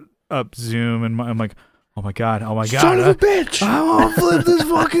fired up Zoom, and I'm like, oh my god, son of a bitch! I want to flip this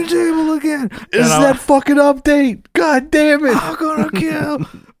fucking table again. Is that fucking update? God damn it! I'm gonna kill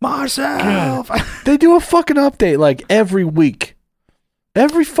myself. They do a fucking update like every week,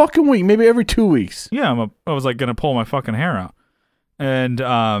 every fucking week, maybe every 2 weeks. Yeah, I was like gonna pull my fucking hair out, and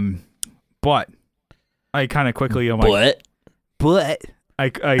but I kind of quickly, I'm like, but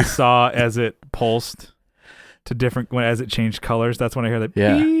I saw as it pulsed to different as it changed colors. That's when I hear that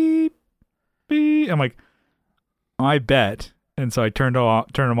beep, beep. I'm like, I bet. And so I turned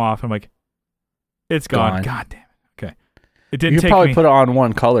them off. I'm like, it's gone. God damn it. Okay. It didn't You take could probably me, put it on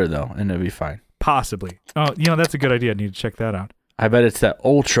one color though, and it'd be fine. possibly. Oh, that's a good idea. I need to check that out. I bet it's that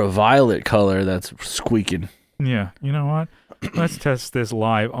ultraviolet color that's squeaking. Yeah. You know what? Let's test this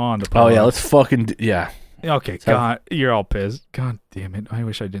live on the podcast. Oh yeah, let's fucking yeah. Okay. God, you're all pissed. God damn it. I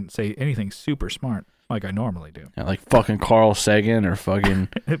wish I didn't say anything super smart like I normally do. Yeah, like fucking Carl Sagan or fucking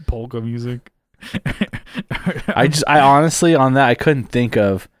polka music. I honestly on that I couldn't think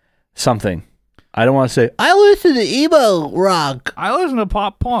of something. I don't want to say I listen to emo rock. I listen to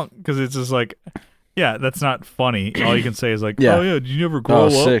pop punk because it's just like, yeah, that's not funny. All you can say is like, Yeah. oh yeah, did you never grow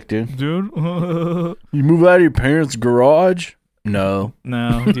up, sick, dude? dude? You move out of your parents' garage? No.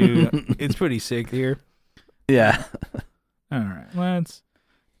 No, dude, it's pretty sick here. Yeah. All right, let's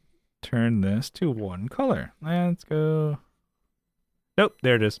turn this to one color. Let's go. Nope,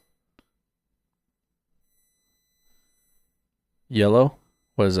 there it is. Yellow?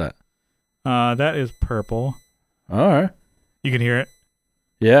 What is that? That is purple. All right. You can hear it.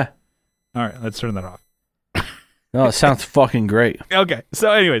 Yeah. All right, let's turn that off. No, it sounds fucking great. Okay.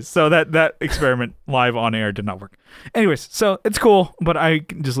 So anyways, so that experiment live on air did not work. Anyways, so it's cool, but I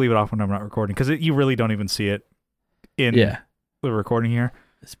can just leave it off when I'm not recording because you really don't even see it in the recording here.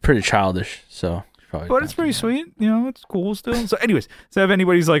 It's pretty childish, so but it's pretty sweet. It's cool still. So anyways, so if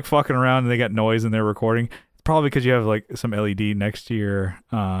anybody's like fucking around and they got noise and they're recording, it's probably because you have like some LED next to your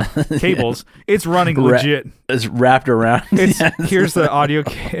cables. It's running legit. It's wrapped around. Here's the audio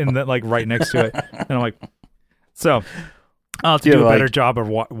and that like right next to it. And I'm like, so I'll have to do a better job of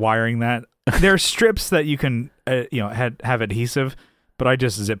wiring that. There are strips that you can, have adhesive, but I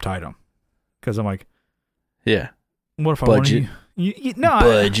just zip tied them because I'm like, yeah. What if I budget?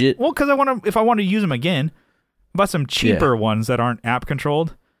 Budget. Well, because if I want to use them again, I bought some cheaper ones that aren't app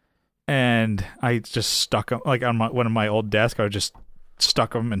controlled, and I just stuck them like on one of my old desk. I just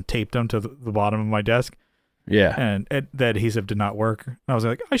stuck them and taped them to the bottom of my desk. Yeah, and the adhesive did not work. And I was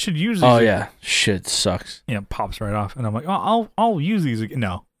like, I should use these. Oh yeah, shit sucks. Pops right off, and I'm like, I'll use these again.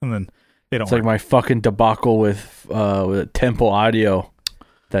 No, and then they don't. It's like my fucking debacle with Temple Audio,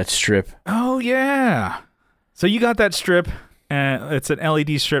 that strip. Oh yeah. So you got that strip, and it's an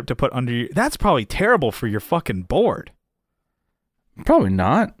LED strip to put under you. That's probably terrible for your fucking board. Probably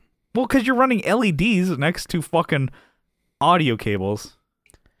not. Well, because you're running LEDs next to fucking audio cables.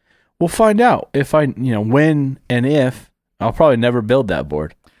 We'll find out if when and if. I'll probably never build that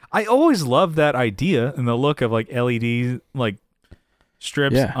board. I always loved that idea and the look of like LED like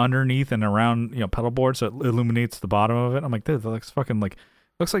strips underneath and around pedal board, so it illuminates the bottom of it. I'm like, dude, that looks fucking like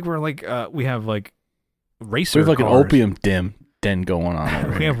we're like we have like racer. We have like cars. an opium den going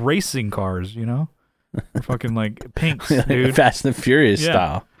on. We have racing cars, We're fucking like pinks, dude. Fast and Furious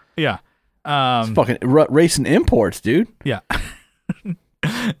style. Yeah. It's fucking racing imports, dude. Yeah.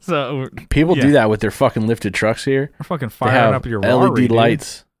 So people do that with their fucking lifted trucks here. We're fucking firing up your Rari, LED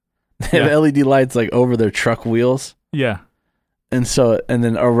lights. They have LED lights like over their truck wheels. Yeah. And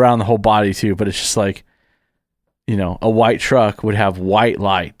then around the whole body too, but it's just like, a white truck would have white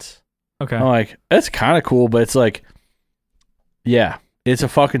lights. Okay. I'm like, that's kind of cool, but it's like, yeah, It's a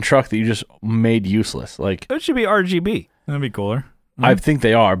fucking truck that you just made useless. Like, It should be RGB. That'd be cooler. I think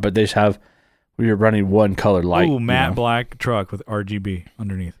they are, but they just have you're running one color light. Ooh, matte black truck with RGB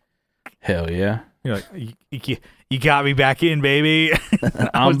underneath. Hell yeah. You're like, you got me back in, baby.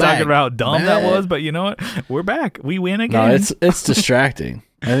 I was back. talking about how dumb that Back. was, but you know what? We're back. We win again. No, it's distracting.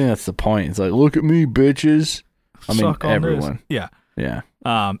 I think that's the point. It's like, look at me, bitches. I mean, Suck on everyone. this. Yeah.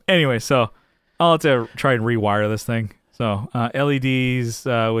 Yeah. Anyway, so I'll have to try and rewire this thing. So LEDs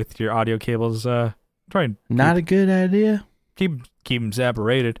with your audio cables. Try and Not a good idea. keep them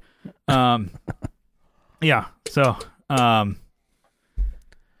separated. Yeah. So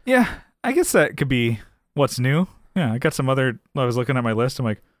yeah, I guess that could be what's new. Yeah, I got some other. I was looking at my list. I'm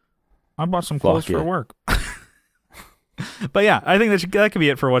like, I bought some clothes Fuck for yeah. work. But yeah, I think that could be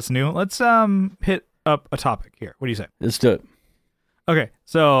it for what's new. Let's hit up a topic here. What do you say? Let's do it. Okay,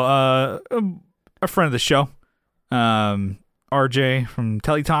 so a friend of the show, RJ from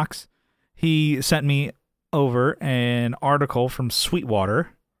Teletalks, he sent me over an article from Sweetwater,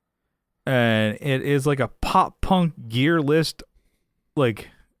 and it is like a pop punk gear list, like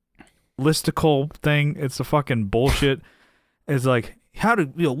listicle thing. It's a fucking bullshit. It's like how to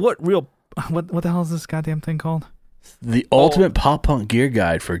what the hell is this goddamn thing called? The ultimate pop punk gear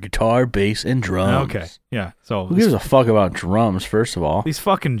guide for guitar, bass, and drums. Okay, yeah. So Who gives a fuck about drums, first of all? these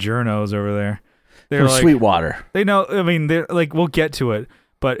fucking journos over there, they're From like Sweetwater. they know. I mean, they're like we'll get to it,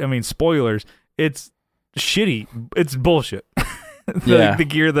 but I mean, spoilers. It's shitty. It's bullshit. Yeah. The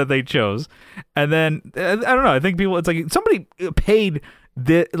gear that they chose, and then I don't know. I think people. It's like somebody paid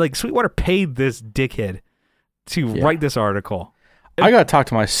Sweetwater paid this dickhead to write this article. I got to talk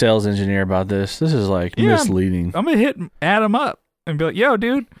to my sales engineer about this. This is like misleading. I'm gonna hit Adam up and be like, "Yo,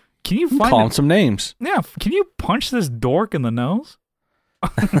 dude, can you Call him some names. Yeah, can you punch this dork in the nose?"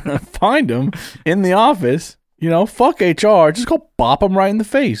 Find him in the office. You know, fuck HR. Just go bop him right in the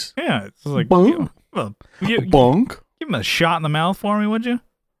face. Yeah, it's like Bunk. Bunk. give him a shot in the mouth for me, would you?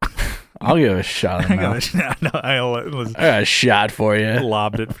 I'll give a shot in the mouth. I I got a shot for you.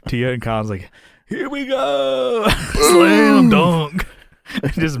 lobbed it to you, and Colin's like, "Here we go, slam dunk."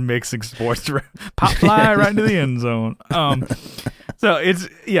 Just mixing sports, pop fly right into the end zone. So it's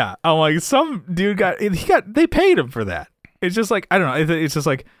I'm like, some dude they paid him for that. It's just like I don't know. It's just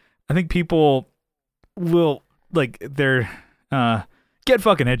like I think people will like they're get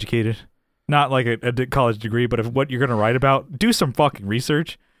fucking educated, not like a college degree, but if what you're gonna write about, do some fucking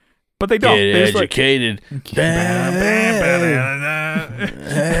research. But they don't. Get They're just educated.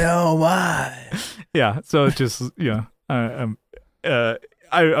 Hell, why? Yeah, so it's just I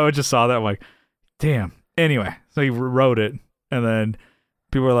just saw that. I'm like, damn. Anyway, so he wrote it, and then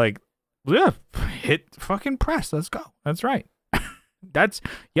people were like, yeah, hit fucking press. Let's go. That's right. That's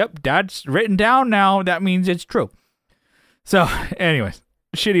written down now. That means it's true. So, anyways,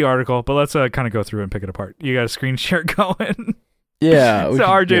 shitty article, but let's kind of go through and pick it apart. You got a screen share going? Yeah. So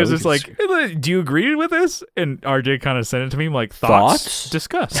RJ was just like, do you agree with this? And RJ kind of sent it to me like, thoughts?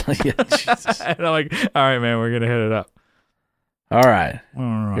 Discuss. Yeah, Jesus. And I'm like, all right, man, we're going to hit it up. All right.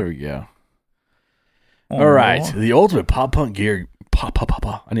 Here we go. All right. The ultimate pop punk gear. Pop.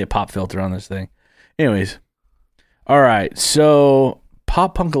 I need a pop filter on this thing. Anyways. All right. So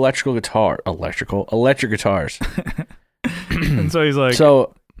pop punk electric guitars. And so he's like,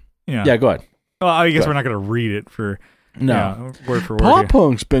 yeah, go ahead. Well, I guess we're not going to read it for word for word. Pop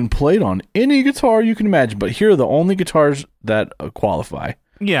punk's been played on any guitar you can imagine, but here are the only guitars that qualify.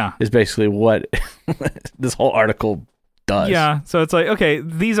 Yeah. Is basically what this whole article does. Yeah. So it's like, okay,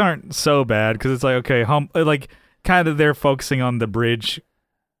 these aren't so bad because it's like, okay, like kind of they're focusing on the bridge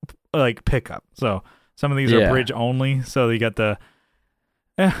like pickup. So some of these are bridge only. So you got the,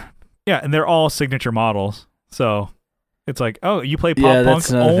 and they're all signature models. So it's like, oh, you play pop punk,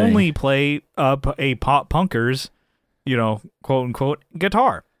 only play a pop punkers, quote unquote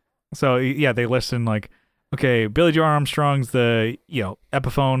guitar. So yeah, they listen like, okay, Billy Joe Armstrong's the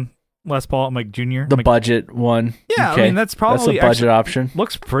Epiphone Les Paul. I'm like Junior, the budget one. Yeah, okay. I mean that's probably a budget option.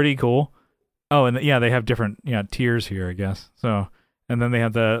 Looks pretty cool. Oh, and they have different tiers here, I guess. So and then they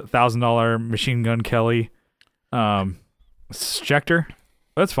have the $1,000 Machine Gun Kelly Schecter.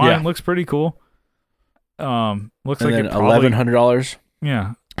 That's fine. Yeah. Looks pretty cool. Looks and like then $1,100.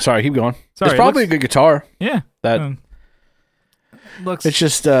 Yeah. Sorry, keep going. Sorry, it's probably a good guitar. Yeah. That looks. It's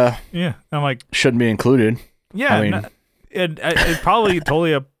just yeah. I'm like shouldn't be included. Yeah. I mean, it probably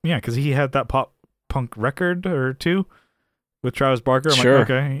totally because he had that pop punk record or two with Travis Barker. I'm sure. like,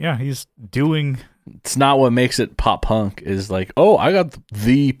 okay, yeah, he's doing. It's not what makes it pop punk. Is like, oh, I got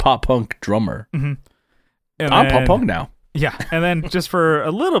the pop punk drummer. Mm-hmm. I'm pop punk now. Yeah, and then just for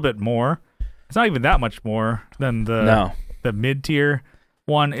a little bit more, it's not even that much more than the mid tier.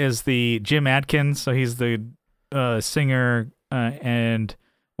 One is the Jim Adkins, so he's the singer and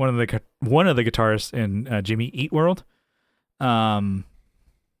one of the guitarists in Jimmy Eat World. Yeah,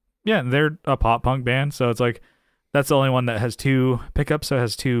 they're a pop punk band, so it's like that's the only one that has 2 pickups, so it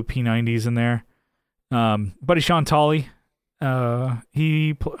has 2 P90s in there. Buddy Sean Tolley,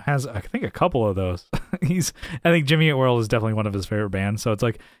 he has I think a couple of those. I think Jimmy Eat World is definitely one of his favorite bands, so it's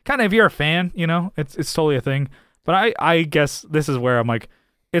like kind of if you're a fan, it's totally a thing. But I guess this is where I'm like,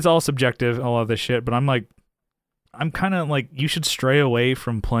 it's all subjective, all of this shit, but I'm kind of like, you should stray away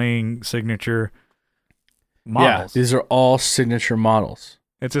from playing signature models. Yeah, these are all signature models.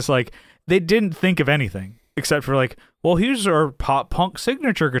 It's just like, they didn't think of anything except for like, well, here's our pop punk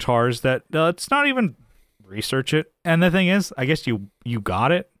signature guitars that it's not even research it. And the thing is, I guess you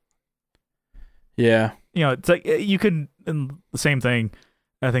got it. Yeah. It's like, you could, the same thing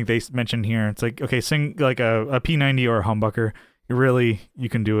I think they mentioned here. It's like, okay, sing like a P90 or a humbucker. You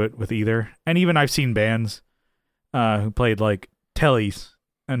can do it with either. And even I've seen bands who played like Tellys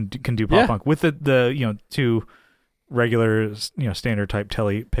and can do pop punk with the 2 regular standard type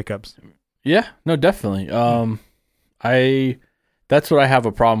Telly pickups. Yeah, no, definitely. That's what I have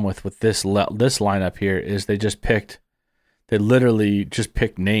a problem with this lineup here is they literally just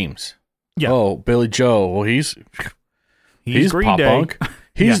picked names. Yeah. Oh, Billy Joe. Well, he's Green pop Day. punk.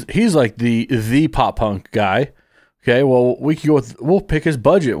 He's like the pop punk guy. Okay, well, we'll pick his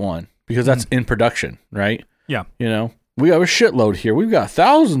budget one because that's in production, right? Yeah. We have a shitload here. We've got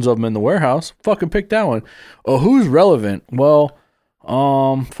thousands of them in the warehouse. Fucking pick that one. Oh, who's relevant? Well,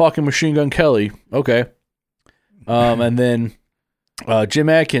 fucking Machine Gun Kelly. Okay. And then Jim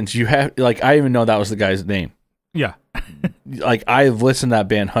Adkins, you have like I even know that was the guy's name. Yeah. Like I've listened to that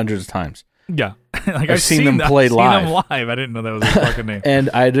band hundreds of times. Yeah. Like I've seen them play live. Seen them live. I didn't know that was his fucking name. And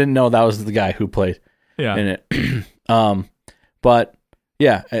I didn't know that was the guy who played in it. But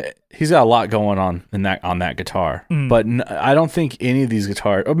yeah, he's got a lot going on on that guitar. But I don't think any of these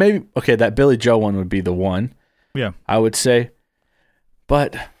guitars, or maybe that Billy Joe one would be the one. Yeah, I would say.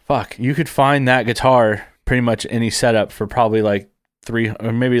 But fuck, you could find that guitar pretty much any setup for probably like $300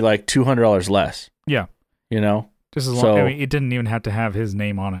 or maybe like $200 less. Yeah, just as long. I mean, it didn't even have to have his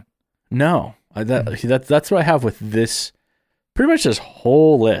name on it. No, that's what I have with this. Pretty much this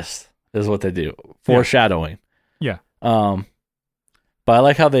whole list is what they do. Foreshadowing. Yeah. But I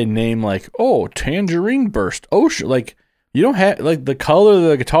like how they name like, Tangerine Burst. Like you don't have like the color of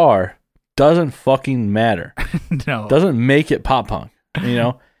the guitar doesn't fucking matter. No. Doesn't make it pop punk,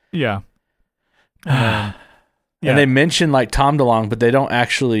 Yeah. And they mention like Tom DeLonge, but they don't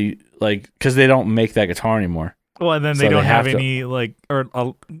actually like, because they don't make that guitar anymore. Well, and then they don't have any like, or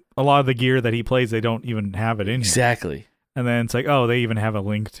a lot of the gear that he plays, they don't even have it in here. Exactly. And then it's like, they even have a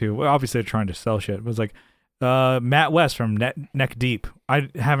link to, well, obviously they're trying to sell shit. It was like, Matt West from Neck Deep. I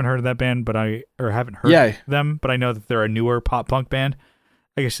haven't heard of that band, haven't heard them, but I know that they're a newer pop punk band.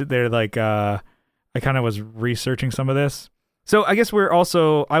 I guess they're like, I kind of was researching some of this. So I guess we're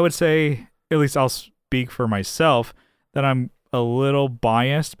also, I would say, at least I'll speak for myself, that I'm a little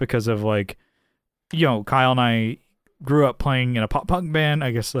biased because of like, Kyle and I grew up playing in a pop punk band,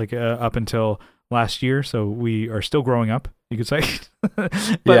 I guess like up until last year. So we are still growing up, you could say.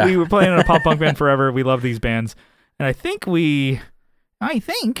 But we were playing in a pop punk band forever. We love these bands. And I think in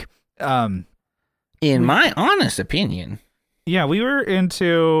my honest opinion, we were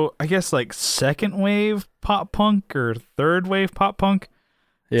into, I guess, like second wave pop punk or third wave pop punk.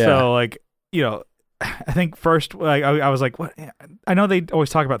 Yeah. So like, I think first, like, I was like, what? I know they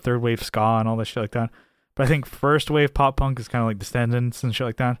always talk about third wave ska and all this shit like that, but I think first wave pop punk is kind of like Descendants and shit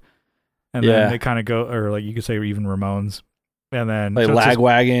like that. And then they kind of go, or like you could say even Ramones. And then like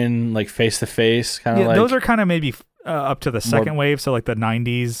Lagwagon, like Face to Face, kind of like. Those are kind of maybe up to the second wave, so like the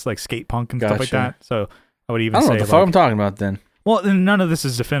 90s, like skate punk and stuff like that. So I would even say. I don't know what the fuck I'm talking about then. Well, none of this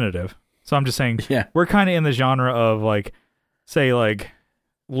is definitive. So I'm just saying, we're kind of in the genre of like, say like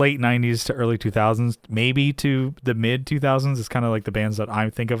late 90s to early 2000s, maybe to the mid 2000s is kind of like the bands that I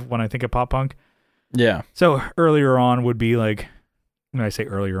think of when I think of pop punk. Yeah. So earlier on would be like, when I say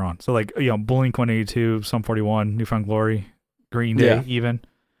earlier on, so like, Blink-182, Sum 41, New Found Glory, Green Day even.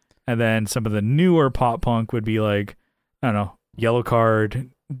 And then some of the newer pop punk would be like, I don't know, Yellow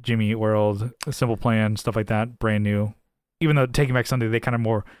Card, Jimmy Eat World, Simple Plan, stuff like that, brand new. Even though Taking Back Sunday, they kind of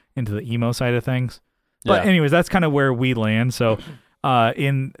more into the emo side of things. But anyways, that's kind of where we land. So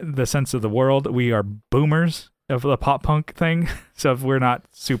in the sense of the world, we are boomers of the pop punk thing. So if we're not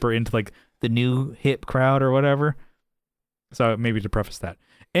super into like the new hip crowd or whatever. So maybe to preface that.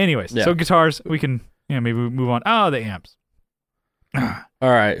 Anyways, so guitars, we can maybe move on. Oh, the amps. All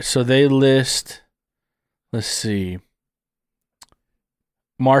right, so they list, let's see.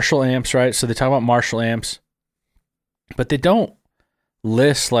 Marshall amps, right? So they talk about Marshall amps, but they don't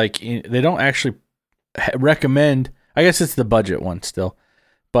list they don't actually recommend. I guess it's the budget one still,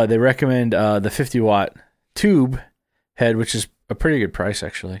 but they recommend the 50-watt tube head, which is a pretty good price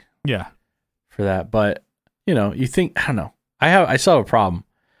actually. Yeah, for that. But you think, I don't know. I still have a problem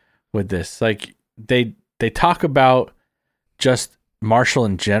with this. Like they talk about just Marshall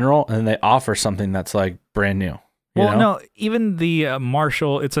in general, and then they offer something that's like brand new. Well, no, even the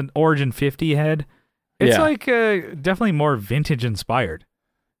Marshall, it's an Origin 50 head. It's like definitely more vintage inspired.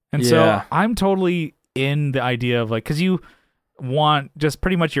 And so I'm totally in the idea of like, because you want just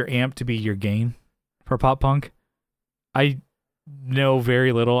pretty much your amp to be your gain for pop punk. I know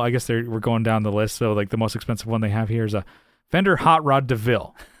very little. I guess we're going down the list. So like the most expensive one they have here is a Fender Hot Rod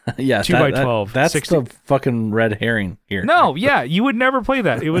DeVille. Yeah, 2x12. That's 60. the fucking red herring here. No, yeah, you would never play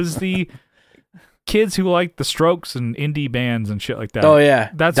that. It was the kids who like the Strokes and indie bands and shit like that. Oh yeah,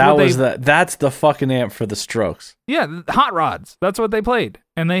 that's the fucking amp for the Strokes. Yeah, Hot Rods. That's what they played,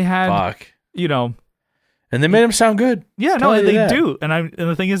 and they had and they made them sound good. Yeah, no, they do. And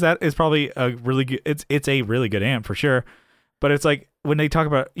the thing is that is probably a really good. It's a really good amp for sure. But it's like when they talk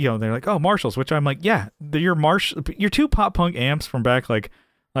about they're like, oh, Marshalls, which I'm like, yeah, your two pop punk amps from back like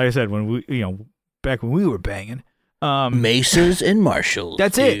I said when we back when we were banging. Mesas and Marshalls.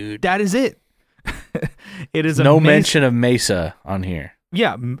 That's dude. it. That is it. It is no mention of Mesa on here.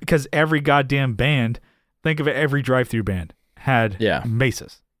 Yeah, because every goddamn band, think of it, every drive-through band had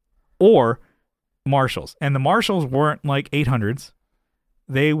Mesas or Marshalls, and the Marshalls weren't like 800s;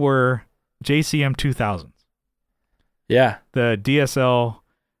 they were JCM 2000s. Yeah, the DSL,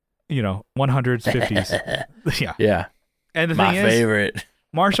 100s, 50s. Yeah, yeah. And the my thing is, favorite.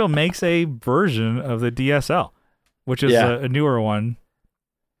 Marshall makes a version of the DSL, which is a newer one.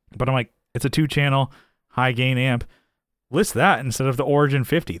 But I'm like, it's a 2-channel high gain amp. List that instead of the Origin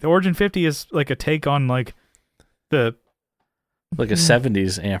 50. The Origin 50 is like a take on like a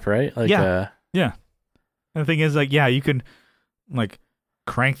 70s amp, right? Like yeah. And the thing is, like, you can like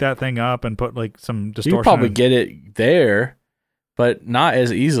crank that thing up and put like some distortion. You probably get it there, but not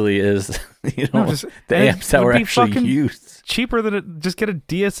as easily as the amps that were actually used. Cheaper than just get a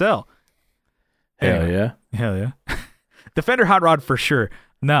DSL. Hell yeah. The Fender Hot Rod for sure.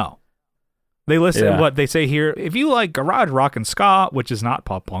 No. They list what they say here. If you like garage rock and ska, which is not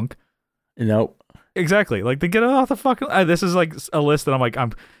pop punk. Nope. Exactly. Like they get it off the fucking. This is like a list that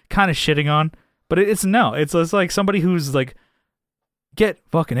I'm kind of shitting on, but it's like somebody who's like, get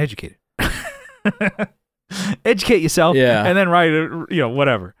fucking educated. Educate yourself. Yeah. And then write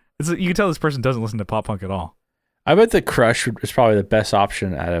whatever. You can tell this person doesn't listen to pop punk at all. I bet the Crush is probably the best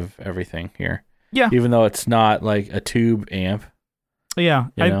option out of everything here. Yeah. Even though it's not like a tube amp. Yeah.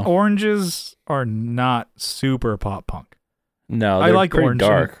 Oranges are not super pop punk. No, they're like pretty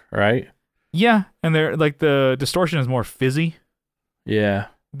dark, right? Yeah. And they're like the distortion is more fizzy. Yeah.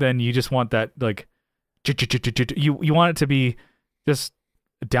 Then you just want that like you want it to be just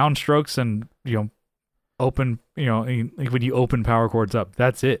downstrokes and open like when you open power chords up.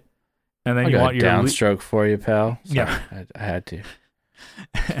 That's it. And then you want your downstroke for you, pal. Sorry, yeah, I had to.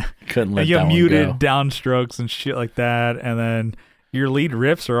 Couldn't let and you that muted one go. downstrokes and shit like that, and then your lead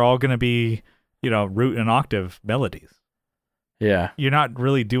riffs are all gonna be root and octave melodies. Yeah, you're not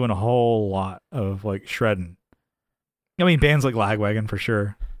really doing a whole lot of like shredding. I mean, bands like Lagwagon for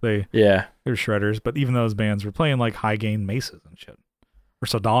sure. They're shredders, but even those bands were playing like high gain Mesas and shit or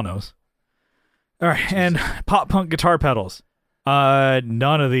Sodanos. All right, and pop punk guitar pedals.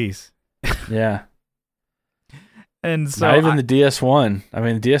 None of these. Yeah. And so not even the DS1. I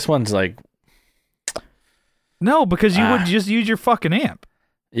mean, the DS1's like no, because you would just use your fucking amp.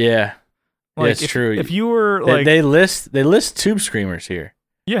 Yeah. Like, it's true. If you were like they list tube screamers here.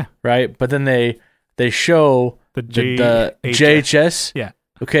 Yeah. Right? But then they show the JHS. Yeah.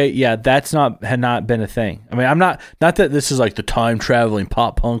 Okay, yeah, had not been a thing. I mean, I'm not that this is like the time traveling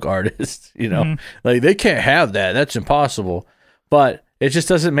pop punk artist, like they can't have that. That's impossible. But it just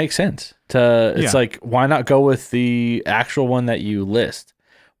doesn't make sense. It's like, why not go with the actual one that you list?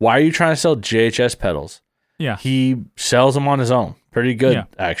 Why are you trying to sell JHS pedals? Yeah. He sells them on his own. Pretty good,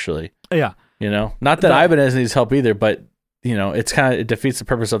 actually. Yeah. Not that Ibanez needs help either, but it's it defeats the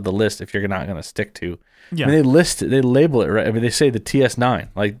purpose of the list if you're not going to stick to. Yeah. I mean, they label it right. I mean, they say the TS9,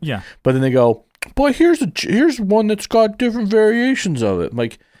 like, but then they go, boy, here's one that's got different variations of it.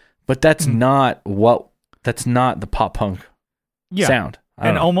 Like, but that's not the pop punk sound.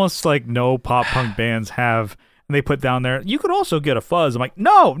 And almost like no pop punk bands have, and they put down there, you could also get a fuzz. I'm like,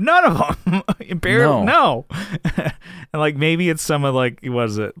 no, none of them. No. And like maybe it's some of like, what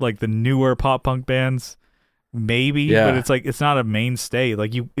is it? Like the newer pop punk bands maybe, Yeah. but it's like it's not a mainstay.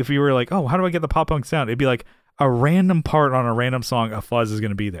 Like if you were like, oh, how do I get the pop punk sound? It'd be like a random part on a random song, a fuzz is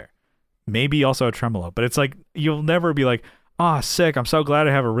going to be there. Maybe also a tremolo, but it's like you'll never be like, oh, sick. I'm so glad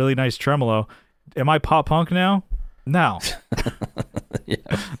I have a really nice tremolo. Am I pop punk now? No. Yeah.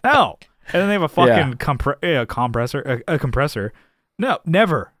 No. And then they have a fucking compressor, a compressor. No,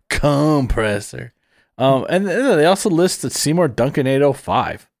 never. Compressor. And then they also listed Seymour Duncan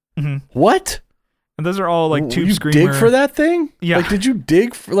 805. Mm-hmm. What? And those are all like Tube you Screamer. dig for that thing? Yeah. Like, did you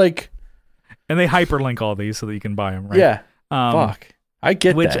dig for like? And they hyperlink all these so that you can buy them, right? Yeah. Fuck. I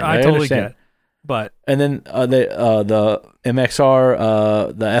get which that. I totally understand. get. But And then the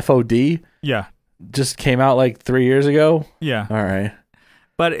MXR, the FOD yeah, just came out like 3 years ago. yeah. All right.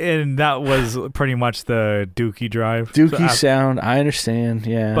 But and that was pretty much the Dookie drive. Dookie sound. I understand.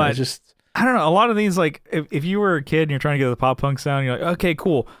 Yeah. But it's just I don't know. A lot of these, like, if you were a kid and you're trying to get the pop punk sound, you're like, okay,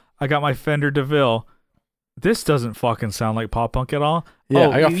 cool. I got my Fender DeVille. This doesn't fucking sound like pop punk at all. Yeah,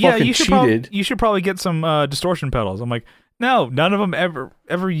 I got fucking you should cheated. You should probably get some distortion pedals. I'm like, no, none of them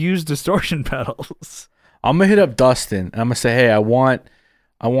ever use distortion pedals. I'm gonna hit up Dustin. And I'm gonna say, hey, I want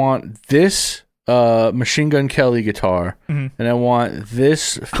this Machine Gun Kelly guitar, and I want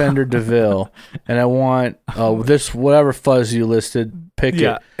this Fender DeVille, and I want this whatever fuzz you listed. Pick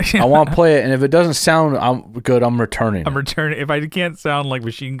it. I want to play it, and if it doesn't sound good, I'm returning. I'm returning. If I can't sound like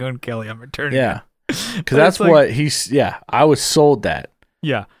Machine Gun Kelly, I'm returning. Yeah, because that's like, what he's. Yeah, I was sold that.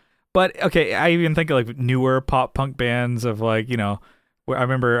 Yeah, but okay, I even think of like newer pop punk bands of like, you know, where I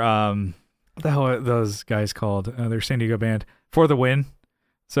remember what the hell are those guys called? They're San Diego band, For the Win.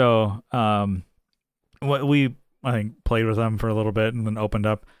 So what we I think played with them for a little bit and then opened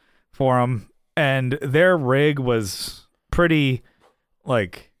up for them, and their rig was pretty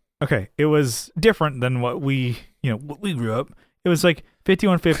like, okay, it was different than what we grew up. It was like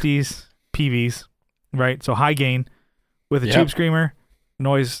 5150s PVs, right? So high gain with a Tube Screamer,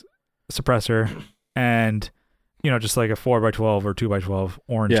 noise suppressor, and just like a 4x12 or 2x12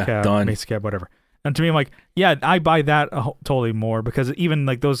 orange cab, basic cab, whatever. And to me, I'm like, yeah, I buy that totally more, because even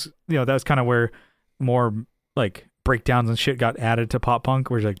like those, that was kind of where more like breakdowns and shit got added to pop punk,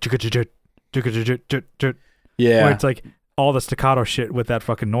 where it's like yeah, where it's like all the staccato shit with that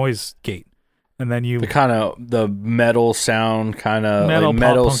fucking noise gate, and then the kind of the metal sound, kind of metal, like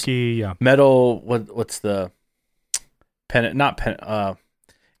pop punky, yeah, metal. What's the pen? Not pen.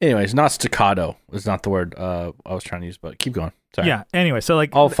 Anyways, not staccato is not the word I was trying to use, but keep going. Sorry. Yeah. Anyway, so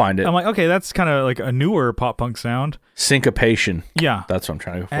like I'll find it. I'm like, okay, that's kind of like a newer pop punk sound. Syncopation. Yeah, that's what I'm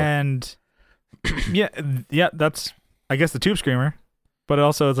trying to go for. And yeah, that's I guess the Tube Screamer, but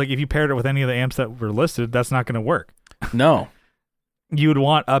also it's like if you paired it with any of the amps that were listed, that's not going to work. No, you would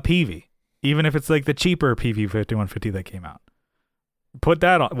want a PV, even if it's like the cheaper PV 5150 that came out. Put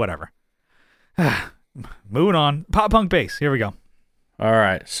that on, whatever. Moving on, pop punk bass. Here we go. All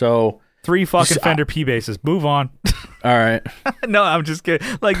right, so 3 fucking Fender P basses. Move on. All right. No, I'm just kidding.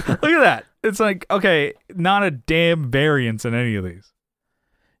 Like, look at that. It's like, okay, not a damn variance in any of these.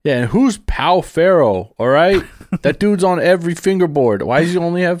 Yeah, and who's Pal Faro? All right, that dude's on every fingerboard. Why does he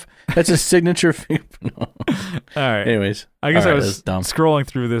only have? That's a signature finger. No. All right. Anyways, I guess I was scrolling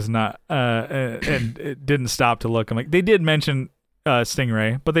through this, and it didn't stop to look. I'm like, they did mention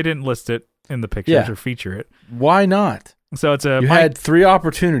Stingray, but they didn't list it in the pictures or feature it. Why not? So it's you had 3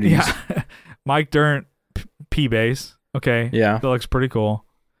 opportunities. Yeah, Mike Dirnt P bass. Okay. Yeah, that looks pretty cool.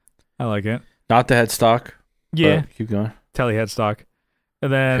 I like it. Not the headstock. Yeah. Keep going. Telly headstock.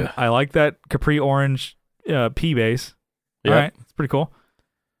 And then I like that Capri Orange P bass. Yep. All right, it's pretty cool.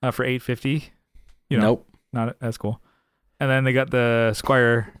 For $850. Nope. Not that's cool. And then they got the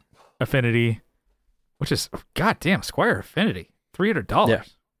Squire Affinity, which is goddamn Squire Affinity, $300. Yeah.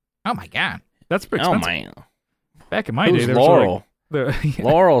 Oh my god, that's pretty expensive. Oh man. Back in my day, there Laurel. Was like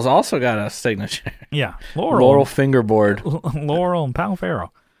Laurel's also got a signature. Yeah, Laurel fingerboard. Laurel and Pal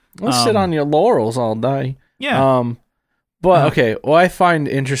Faro. Let's sit on your laurels all day. Yeah. But okay, what I find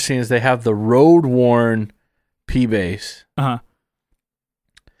interesting is they have the road worn P bass.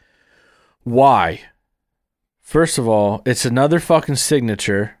 Why? First of all, it's another fucking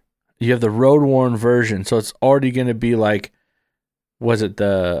signature. You have the road worn version, so it's already going to be like, was it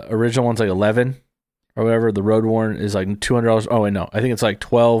the original one's like 11 or whatever? The road worn is like $200. Oh wait, no, I think it's like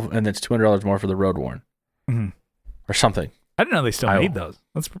 12, and then it's $200 more for the road worn, or something. I didn't know they still made those.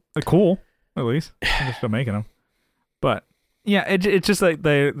 That's cool. At least they're still making them. But yeah, it's just like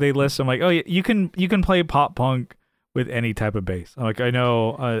they list them like, oh yeah, you can play pop punk with any type of bass. Like I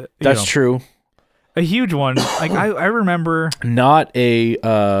know that's true. A huge one. Like I remember not a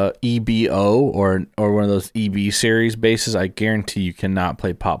EBO or one of those EB series basses. I guarantee you cannot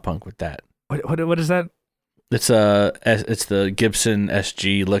play pop punk with that. What is that? It's the Gibson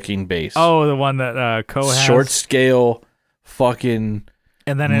SG looking bass. Oh, the one that Co has. Short scale, fucking.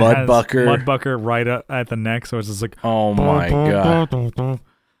 And then it Mudbucker. has Mudbucker right at the neck, so it's just like. Oh my god!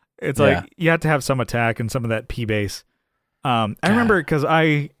 It's like you have to have some attack and some of that P bass. I remember because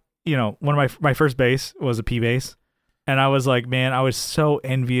one of my first bass was a P bass, and I was like, man, I was so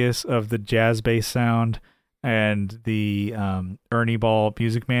envious of the jazz bass sound and the Ernie Ball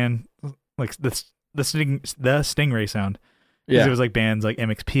Music Man, like the Stingray sound. Yeah, it was like bands like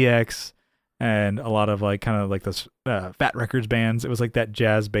MXPX and a lot of like kind of like this Fat Records bands. It was like that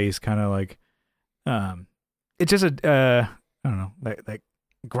jazz bass kind of like, it's just I don't know, that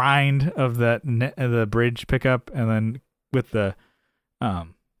grind of the bridge pickup, and then with the I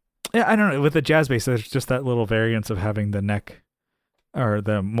don't know, with the jazz bass there's just that little variance of having the neck or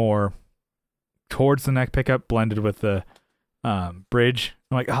the more towards the neck pickup blended with the bridge.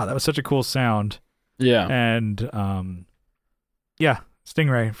 I'm like, oh, that was such a cool sound. Yeah. And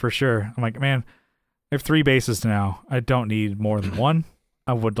Stingray for sure. I'm like, man, I have 3 basses now. I don't need more than one.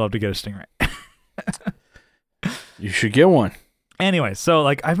 I would love to get a Stingray. You should get one. Anyway, so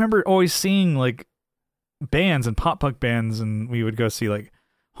like I remember always seeing like bands and pop punk bands, and we would go see like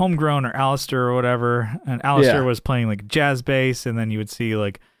Homegrown or Alistair or whatever, and Alistair was playing like jazz bass, and then you would see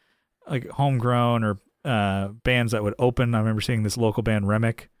like Homegrown or bands that would open. I remember seeing this local band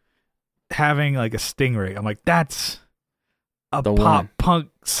Remick having like a Stingray. I'm like, that's a pop punk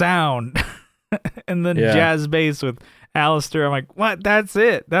sound. And then jazz bass with Alistair. I'm like, what? That's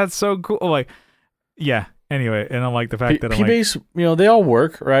it. That's so cool. I'm like, yeah. Anyway, and I'm like the fact that P-bass, they all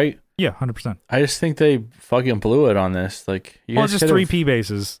work, right? Yeah, 100%. I just think they fucking blew it on this. Like, it's just 3 P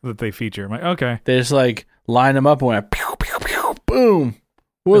basses that they feature. I'm like, okay. They just like line them up and went pew, pew, pew, boom.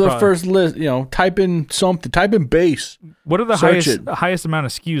 We're the first list. Type in something. Type in bass. What are the highest amount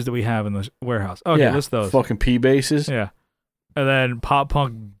of SKUs that we have in the warehouse? Okay, list those. Fucking P basses. Yeah, and then pop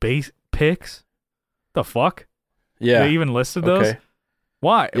punk bass picks. The fuck? Yeah, they even listed those. Okay.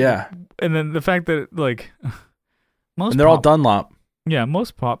 Why? Yeah. And then the fact that like most, and they're all Dunlop. Yeah,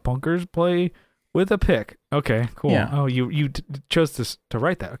 most pop punkers play with a pick. Okay, cool. Yeah. Oh, you chose to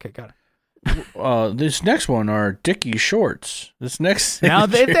write that. Okay, got it. This next one are Dickie shorts. This next now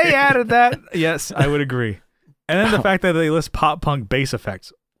they added that. Yes, I would agree. And then the fact that they list pop punk bass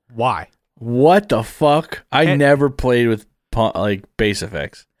effects. Why? What the fuck? I never played with like bass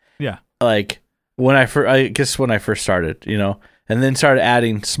effects. Yeah. Like when I first started, and then started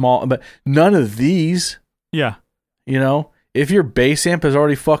adding small, but none of these. Yeah. If your bass amp is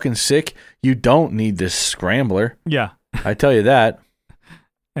already fucking sick, you don't need this scrambler. Yeah. I tell you that.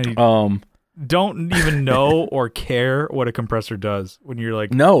 And you don't even know or care what a compressor does when you're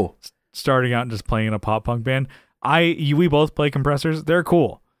like starting out and just playing in a pop punk band. We both play compressors. They're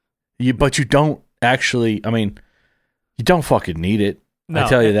cool. But you don't actually, you don't fucking need it. No, I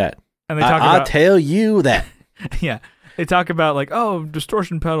tell you that. And they talk I'll tell you that. Yeah. They talk about like,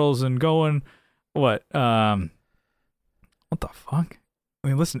 distortion pedals and going, what the fuck?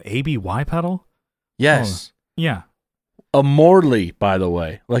 Listen, ABY pedal? Yes. Yeah. Immortally, by the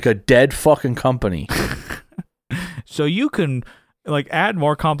way. Like a dead fucking company. So you can like add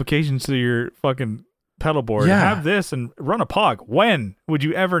more complications to your fucking pedal board. Yeah. Have this and run a POG. When would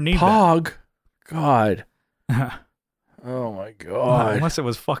you ever need POG? That? God. Oh my god. Unless it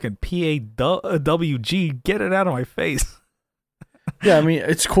was fucking PAWG. Get it out of my face. Yeah,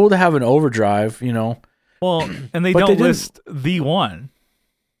 it's cool to have an overdrive, Well, and they don't list the one.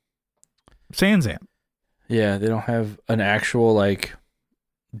 SansAmp. Yeah, they don't have an actual like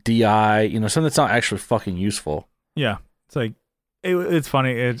DI, something that's not actually fucking useful. Yeah, it's like it's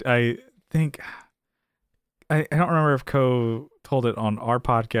funny. I think I don't remember if Co told it on our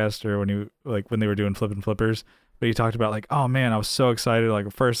podcast or when they were doing Flippin' Flippers, but he talked about like, oh man, I was so excited,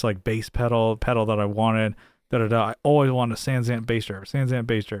 like first like bass pedal that I wanted. I always wanted a SansAmp bass driver,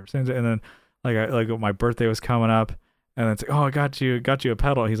 and then like my birthday was coming up. And then it's like, oh, I got you a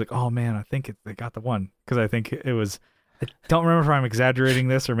pedal. He's like, oh man, I think they got the one, because I think it was. I don't remember if I'm exaggerating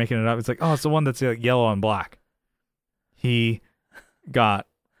this or making it up. It's like, oh, it's the one that's like yellow and black. He got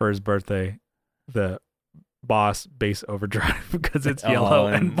for his birthday the Boss Bass Overdrive because it's yellow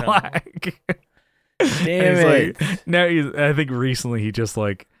and black. Damn it! Like, now I think recently he just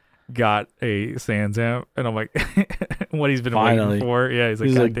like got a SansAmp, and I'm like, what he's been waiting for. Yeah, he's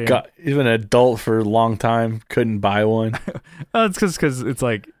like he's been an adult for a long time, couldn't buy one. It's because it's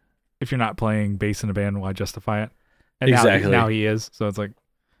like, if you're not playing bass in a band, why justify it? And exactly. Now he is, so it's like,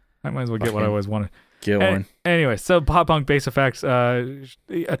 I might as well get what I always wanted. Get one. Anyway, so pop punk bass effects, a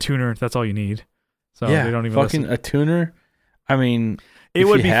tuner, that's all you need. So yeah, they don't even fucking listen. A tuner. It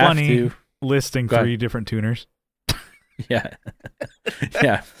would be funny listing Go ahead. 3 different tuners. Yeah.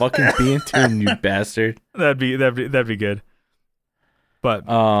 Yeah. Fucking be in tune, you bastard. That'd be good. But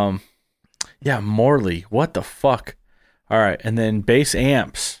yeah, Morley. What the fuck? All right, and then bass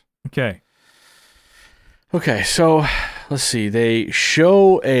amps. okay. Okay, so let's see. They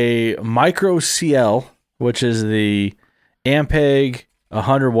show a Micro CL, which is the Ampeg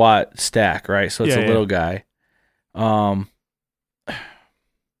 100-watt stack, right? So it's a little guy. To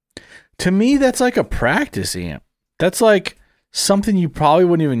me, that's like a practice amp. That's like something you probably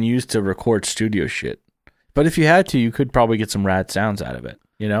wouldn't even use to record studio shit. But if you had to, you could probably get some rad sounds out of it,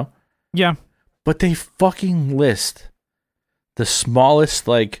 you know? Yeah. But they fucking list the smallest,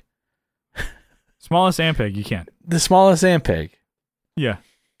 like... Smallest Ampeg you can. The smallest Ampeg. Yeah.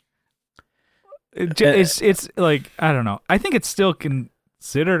 It's like, I don't know. I think it's still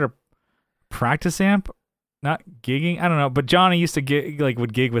considered a practice amp, not gigging. I don't know. But Johnny used to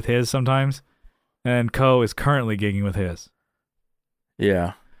would gig with his sometimes. And Co is currently gigging with his.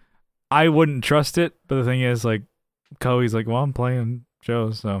 Yeah. I wouldn't trust it, but the thing is, like, he's like, well, I'm playing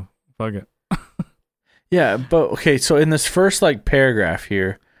shows, so fuck it. Yeah, but okay, so in this first like paragraph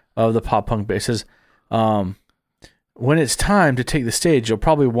here of the pop punk bass says, when it's time to take the stage, you'll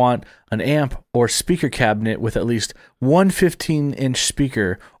probably want an amp or speaker cabinet with at least one 15-inch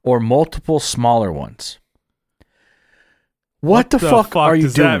speaker or multiple smaller ones. What the fuck are you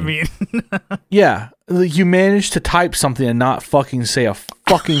does doing? That mean? Yeah, you managed to type something and not fucking say a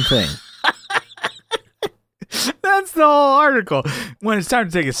fucking thing. That's the whole article. When it's time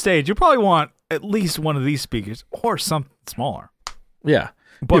to take a stage, you probably want at least one of these speakers or something smaller. Yeah,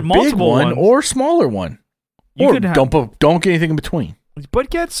 but a multiple big one ones, or smaller one, or don't get anything in between.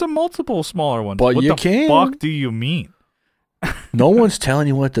 But get some multiple smaller ones. But what you the can. fuck do you mean? No one's telling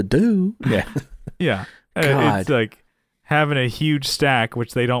you what to do. Yeah, yeah. God. It's like having a huge stack,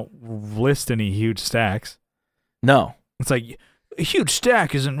 which they don't list any huge stacks. No, it's like a huge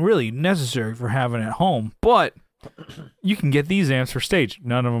stack isn't really necessary for having at home, but you can get these amps for stage.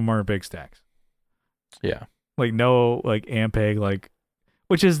 None of them are big stacks. Yeah. Like no like Ampeg, like,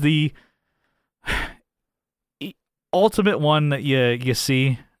 which is the ultimate one that you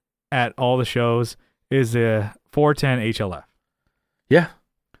see at all the shows is the 410 HLF. Yeah.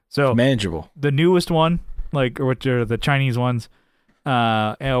 So it's manageable. The newest one, like, or which are the Chinese ones,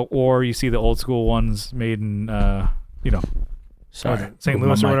 or you see the old school ones made in St.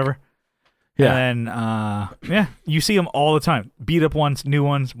 Louis or whatever. Yeah. And then you see them all the time. Beat up ones, new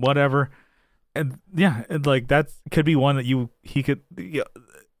ones, whatever. And yeah, like that could be one that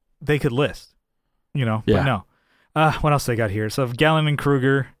they could list, Yeah. But no. What else they got here? So Gallon and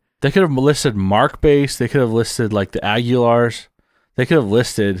Kruger. They could have listed Mark bass. They could have listed like the Aguilars. They could have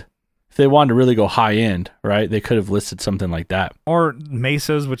listed, if they wanted to really go high end, right? They could have listed something like that. Or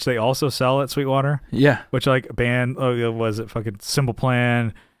Mesas, which they also sell at Sweetwater. Yeah. Which like a band, was it fucking Simple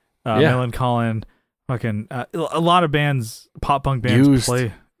Plan, Millencolin, fucking a lot of bands, pop punk bands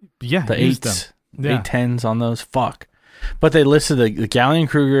play. Yeah, the used 8s, them. Yeah. 810s on those. Fuck. But they listed the Gallon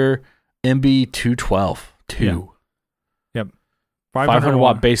Kruger MB212 2. Yeah. Yep. 500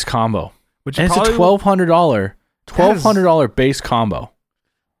 watt bass combo. Which and it's a $1,200 bass combo.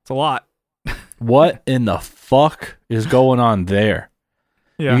 It's a lot. What in the fuck is going on there?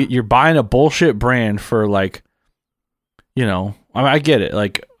 Yeah. You're buying a bullshit brand for like, I get it.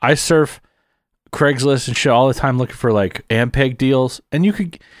 Like I surf Craigslist and shit all the time looking for like Ampeg deals, and you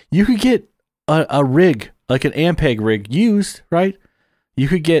could get a rig, like an Ampeg rig used, right? You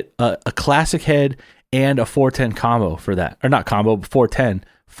could get a classic head and a 410 combo for that, or not combo, but 410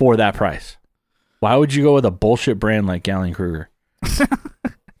 for that price. Why would you go with a bullshit brand like Gallon Kruger?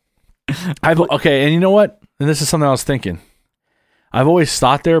 Okay, and you know what? And this is something I was thinking. I've always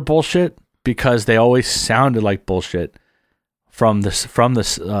thought they were bullshit because they always sounded like bullshit from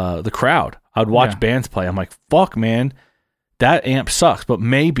the crowd. I'd watch bands play. I'm like, fuck, man, that amp sucks. But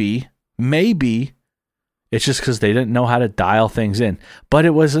maybe it's just because they didn't know how to dial things in. But it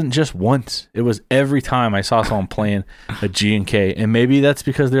wasn't just once. It was every time I saw someone playing a G&K. And maybe that's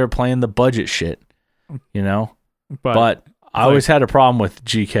because they were playing the budget shit, But I always had a problem with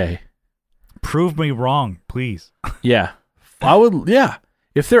GK. Prove me wrong, please. Yeah. I would,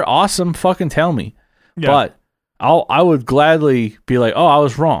 if they're awesome, fucking tell me. Yeah. But I would gladly be like, oh, I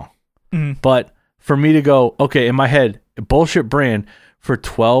was wrong. Mm-hmm. But for me to go, okay, in my head, bullshit brand for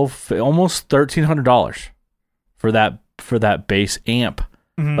almost $1,300 for that bass amp,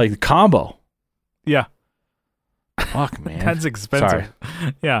 like the combo. Yeah. Fuck, man. That's expensive.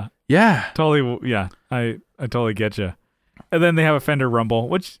 Sorry. Yeah. Totally. Yeah. I totally get you. And then they have a Fender Rumble,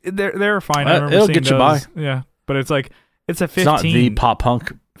 which they're fine. It'll get you by. Yeah. But it's like, it's a 15. It's not the pop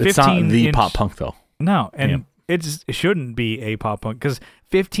punk It's not the 15-inch pop punk though. No, and it shouldn't be a pop punk because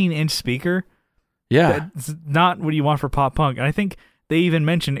 15-inch speaker. Yeah, that's not what you want for pop punk. And I think they even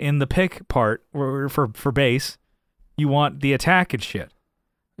mentioned in the pick part for bass, you want the attack and shit.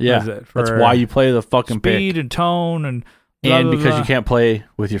 Yeah, that's why you play the fucking speed pick. And tone and blah, and blah, because blah. you can't play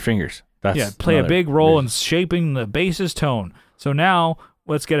with your fingers. That's play a big role reason. in shaping the bass's tone. So now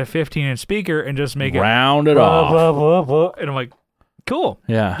let's get a 15-inch speaker and just make round it it off. blah, blah, blah. And I'm like, cool.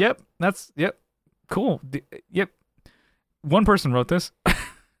 Yeah. Yep. Cool. Yep. One person wrote this,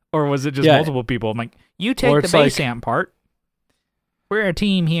 or was it just multiple people? I'm like, you take the bass amp part. We're a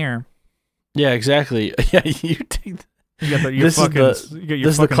team here. Yeah, exactly. Yeah, you take. You got this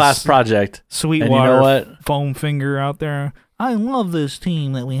is the class project. Sweetwater, and you know what? Foam finger out there. I love this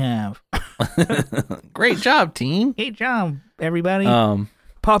team that we have. Great job, team. Great job, everybody.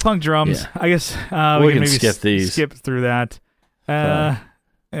 Pop punk drums. Yeah. I guess we can maybe skip these. Skip through that.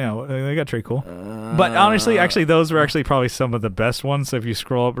 They got pretty cool. But honestly, actually, those were actually probably some of the best ones. So if you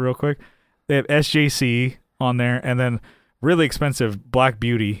scroll up real quick, they have SJC on there, and then really expensive Black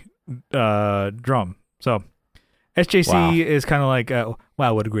Beauty drum. So SJC is kind of like,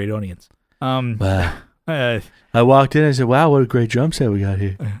 wow, what a great audience. Wow. I walked in and said, wow, what a great drum set we got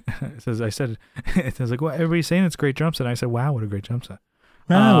here. It says like, well, everybody's saying it's a great drum set. I said, wow, what a great drum set.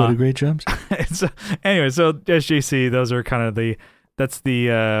 Wow, what a great drum set. So SJC, those are kind of that's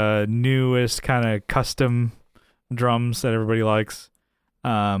the newest kind of custom drums that everybody likes.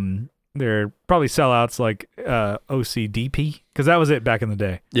 They're probably sellouts like OCDP, because that was it back in the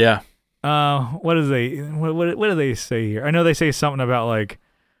day. Yeah. What do they say here? I know they say something about like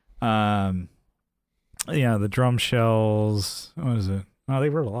the drum shells. What is it? Oh, they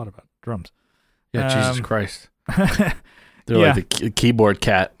wrote a lot about drums. Yeah, Jesus Christ. They're like the keyboard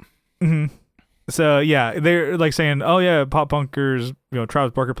cat. Mm-hmm. So yeah, they're like saying, "Oh yeah, pop punkers."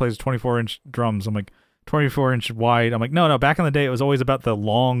 Travis Barker plays 24-inch drums. I'm like, 24-inch wide. I'm like, no. Back in the day, it was always about the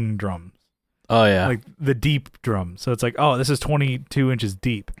long drums. Oh yeah, like the deep drum. So it's like, oh, this is 22 inches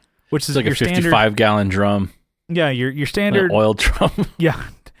deep, which is like your a 55-gallon drum. Yeah, your standard like oil drum. Yeah,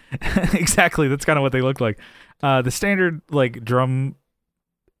 exactly. That's kind of what they look like. The standard like drum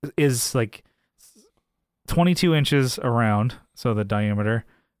is like 22 inches around, so the diameter,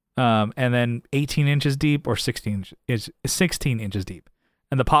 and then 18 inches deep or 16 inches deep.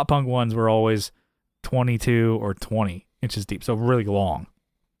 And the pop punk ones were always 22 or 20 inches deep, so really long.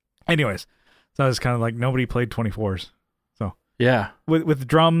 Anyways, so it's kind of like nobody played 24s. So yeah, with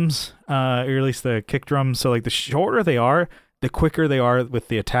drums, or at least the kick drums. So like the shorter they are, the quicker they are with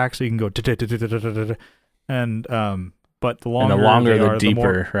the attack. So you can go and but the longer the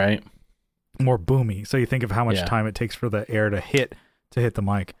deeper, right? More boomy. So you think of how much time it takes for the air to hit the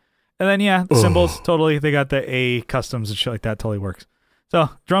mic. And then the cymbals, totally, they got the A customs and shit like that, totally works. So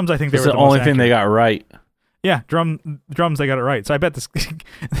drums, I think they were the only thing they got right. Yeah, drums, they got it right. So I bet this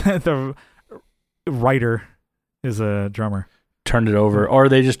the writer is a drummer. Turned it over, or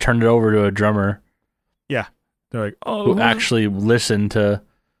they just turned it over to a drummer. Yeah, they're like, who actually listened to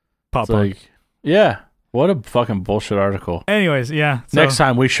pop punk. Like, yeah, what a fucking bullshit article. Anyways, yeah. So, next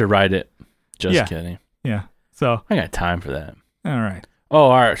time we should write it. Just kidding. Yeah. So I got time for that. All right. Oh,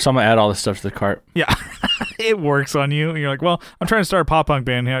 all right. So I'm gonna add all this stuff to the cart. Yeah, it works on you. You're like, well, I'm trying to start a pop punk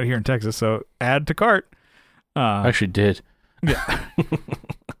band out here in Texas, so add to cart. I actually did. Yeah.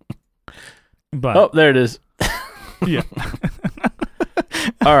 But oh, there it is. Yeah.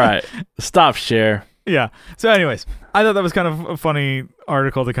 All right. Stop share. Yeah. So anyways, I thought that was kind of a funny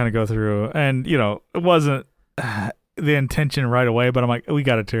article to kind of go through, and it wasn't the intention right away, but I'm like, we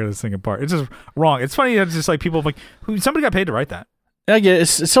got to tear this thing apart. It's just wrong. It's funny. It's just like people like, somebody got paid to write that. I get it.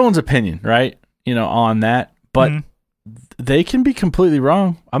 It's someone's opinion, right? On that, but they can be completely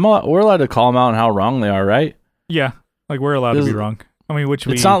wrong. We're allowed to call them out on how wrong they are, right? Yeah, like we're allowed to be wrong. I mean,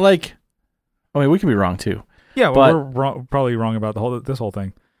 it's not like, we can be wrong too. Yeah, well, we're probably wrong about this whole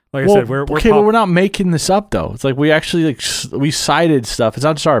thing. Like I said, we're okay, but we're not making this up though. It's like we actually we cited stuff. It's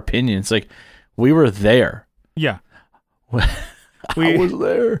not just our opinion. It's like we were there. Yeah, I was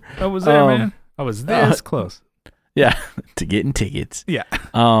there. I was there, man. I was this close. Yeah, to getting tickets. Yeah.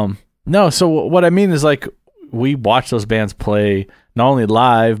 No. So what I mean is like we watch those bands play not only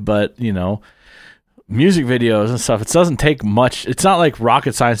live, but music videos and stuff. It doesn't take much. It's not like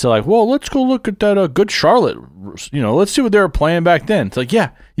rocket science. They're like, well, let's go look at that Good Charlotte. Let's see what they were playing back then. It's like,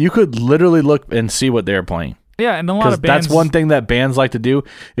 yeah, you could literally look and see what they were playing. Yeah, and a lot of bands. That's one thing that bands like to do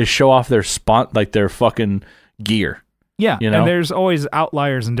is show off their their fucking gear. Yeah, and there's always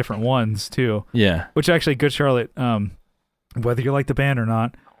outliers in different ones too. Yeah, which actually, Good Charlotte, whether you like the band or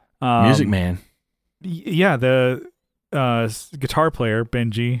not, Music Man. Yeah, guitar player,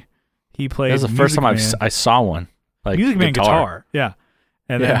 Benji. He played. That was the first time I saw one. Like Music Man guitar. Yeah.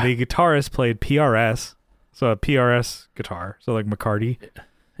 And then the guitarist played PRS. So a PRS guitar. So like McCarty.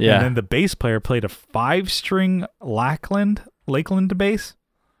 Yeah. And then the bass player played a 5-string Lakeland bass.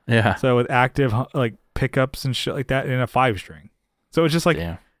 Yeah. So with active like pickups and shit like that in a 5-string. So it's just like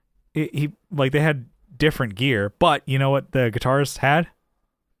he like they had different gear, but you know what the guitarist had?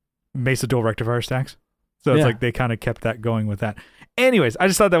 Mesa dual rectifier stacks. So it's like they kind of kept that going with that. Anyways, I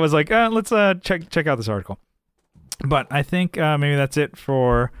just thought that was like let's check out this article. But I think maybe that's it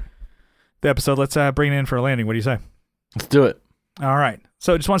for the episode. Let's bring it in for a landing. What do you say? Let's do it. All right.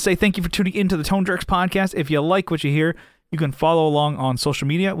 So I just want to say thank you for tuning into the Tone Jerks podcast. If you like what you hear, you can follow along on social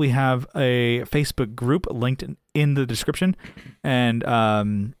media. We have a Facebook group linked in the description. And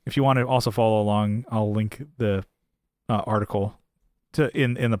if you want to also follow along, I'll link the article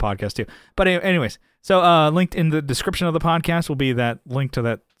in the podcast too. But anyways, so linked in the description of the podcast will be that link to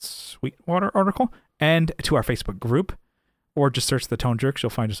that Sweetwater article and to our Facebook group, or just search the Tone Jerks.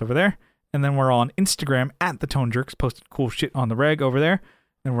 You'll find us over there. And then we're on Instagram at the Tone Jerks, posting cool shit on the reg over there.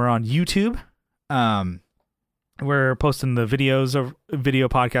 And we're on YouTube. We're posting the videos of video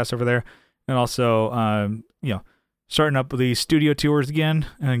podcasts over there, and also starting up the studio tours again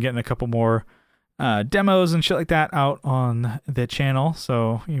and getting a couple more demos and shit like that out on the channel.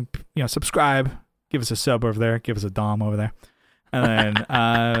 So you subscribe, give us a sub over there, give us a dom over there, and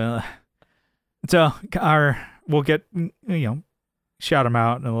then so we'll get shout him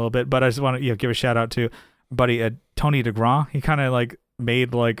out in a little bit. But I just want to give a shout out to buddy Tony DeGraw. He kind of like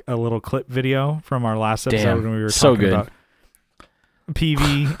made like a little clip video from our last episode when we were talking about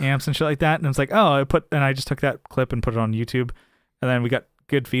PV amps and shit like that, and it's like, I just took that clip and put it on YouTube, and then we got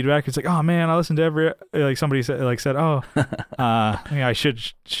good feedback. It's like, oh man, I listened to every, like somebody said I should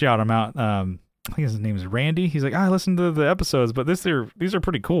shout him out. I think his name is Randy. He's like, I listened to the episodes, but these are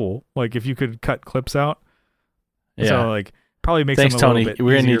pretty cool. Like if you could cut clips out, so like probably makes Thanks, them a Tony. little bit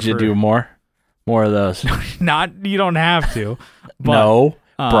We're gonna need you to do more of those. You don't have to. But, no,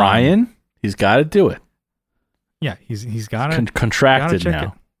 Brian, he's got to do it. Yeah, he's got it contracted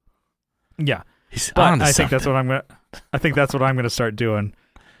now. Yeah, but I think that's what I'm gonna start doing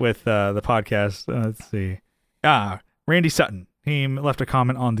with the podcast. Let's see. Randy Sutton. He left a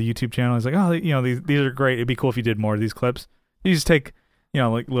comment on the YouTube channel. He's like, these are great. It'd be cool if you did more of these clips. You just take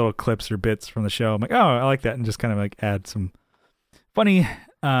like little clips or bits from the show. I'm like, I like that, and just kind of like add some funny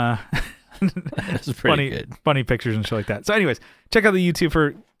That's pretty good. Funny pictures and shit like that. So anyways, check out the YouTube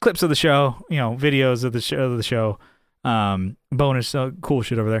for clips of the show, videos of the show, bonus cool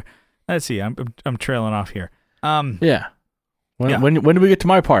shit over there. Let's see. I'm trailing off here. When do we get to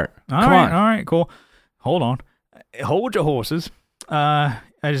my part? Come on. All right, cool. Hold on. Hold your horses.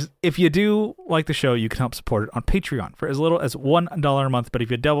 If you do like the show, you can help support it on Patreon for as little as $1 a month. But if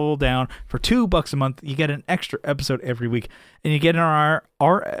you double down for $2 a month, you get an extra episode every week, and you get an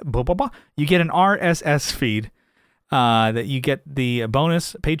RSS feed. That you get the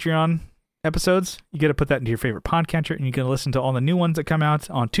bonus Patreon episodes. You get to put that into your favorite podcatcher, and you can listen to all the new ones that come out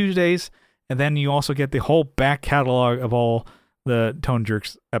on Tuesdays. And then you also get the whole back catalog of all the Tone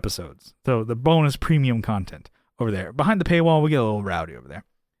Jerks episodes. So the bonus premium content over there. Behind the paywall, we get a little rowdy over there.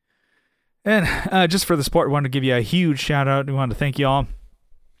 And just for the support, we wanted to give you a huge shout out. We wanted to thank you all.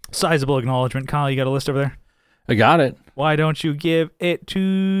 Sizable acknowledgement. Kyle, you got a list over there? I got it. Why don't you give it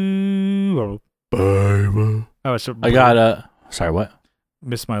to... I got sorry, what?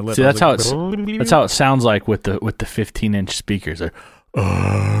 Missed my lip. See, that's how it sounds like with the 15-inch speakers.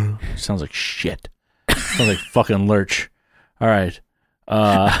 Sounds like shit. Sounds like fucking lurch. All right.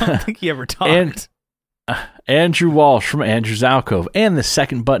 I don't think he ever talked. Andrew Walsh from Andrew's Alcove and the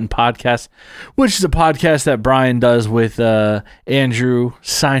Second Button podcast, which is a podcast that Brian does with Andrew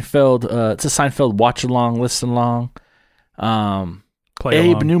Seinfeld. It's a Seinfeld watch along, listen along. Play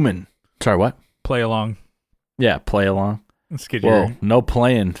Abe along. Newman. Sorry, what? Play along. Yeah, play along. Let's get Whoa, no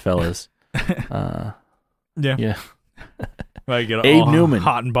playing, fellas. Yeah. I get Abe all Newman.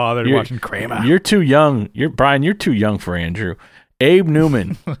 hot and bothered watching Kramer. You're too young. Brian, you're too young for Andrew. Abe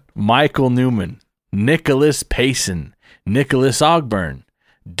Newman, Michael Newman, Nicholas Payson, Nicholas Ogburn,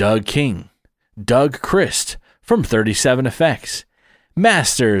 Doug King, Doug Christ from 37 Effects,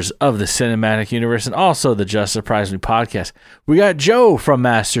 Masters of the Cinematic Universe, and also the Just Surprise Me podcast. We got Joe from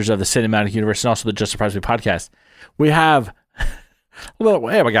Masters of the Cinematic Universe and also the Just Surprise Me podcast. We have... we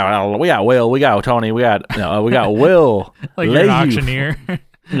got Will, we got Tony, we got Will. Like you're an auctioneer.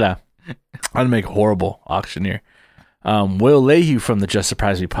 Yeah. I'd make a horrible auctioneer. Will Lehue from the Just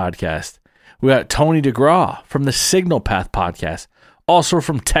Surprise Me podcast. We got Tony DeGraw from the Signal Path podcast. Also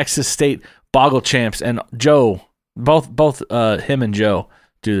from Texas State Boggle Champs and Joe Both him and Joe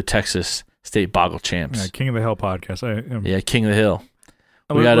do the Texas State Boggle Champs. Yeah, King of the Hill podcast. King of the Hill.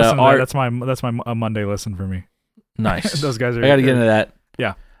 We got Art. That's my Monday listen for me. Nice. Those guys are. I got to get into that.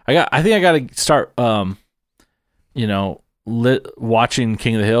 Yeah. I think I got to start. Watching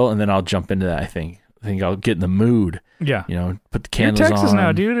King of the Hill, and then I'll jump into that. I think I'll get in the mood. Yeah. Put the candles Texas on.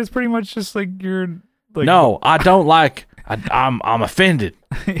 now, dude. It's pretty much just like you're. Like, no, I don't like. I'm offended.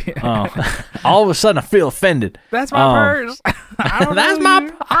 All of a sudden, I feel offended. That's my purse. I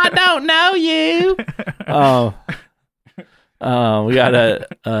don't know you. We got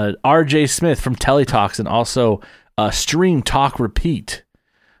a R.J. Smith from Teletalks, and also Stream Talk Repeat.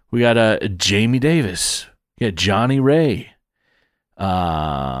 We got a Jamie Davis. We got Johnny Ray.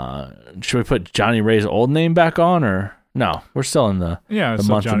 Should we put Johnny Ray's old name back on, or no? We're still in the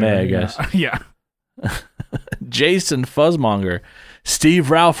month of May, I guess. Yeah. Jason Fuzzmonger,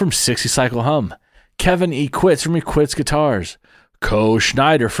 Steve Rao from 60 Cycle Hum, Kevin E. Quits from Equits Guitars, Co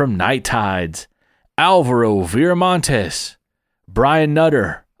Schneider from Night Tides, Alvaro Viramontes, Brian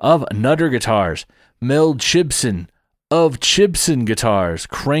Nutter of Nutter Guitars, Mild Chibson of Chibson Guitars,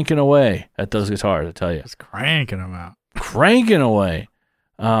 cranking away at those guitars, I tell you. Just cranking them out. Cranking away.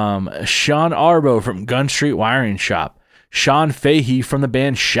 Sean Arbo from Gun Street Wiring Shop, Sean Fahey from the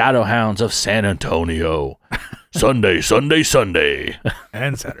band Shadowhounds of San Antonio. Sunday.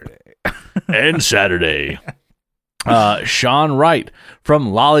 And Saturday. And Saturday. Sean Wright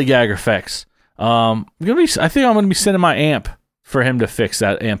from Lollygag Effects. I think I'm gonna be sending my amp for him to fix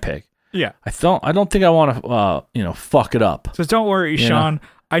that amp pick. Yeah. I don't think I want to fuck it up. So don't worry, Sean.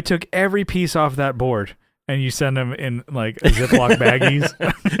 I took every piece off that board. And you send them in like Ziploc baggies.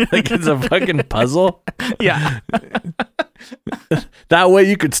 Like it's a fucking puzzle? Yeah. That way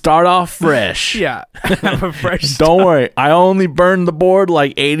you could start off fresh. Yeah. Have a fresh start. Don't worry. I only burned the board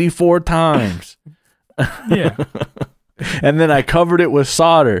like 84 times. Yeah. And then I covered it with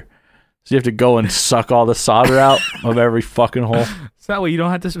solder. So you have to go and suck all the solder out of every fucking hole. So that way you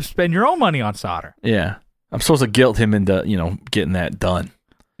don't have to spend your own money on solder. Yeah. I'm supposed to guilt him into, getting that done.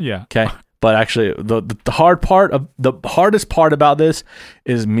 Yeah. Okay. But actually, the hardest part about this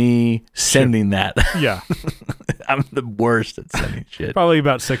is me sending that. Yeah. I'm the worst at sending shit. Probably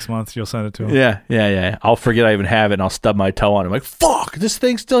about 6 months you'll send it to him. Yeah. I'll forget I even have it, and I'll stub my toe on it. I'm like, fuck, this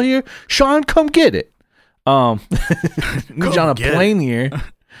thing's still here? Sean, come get it. Need you on a plane here.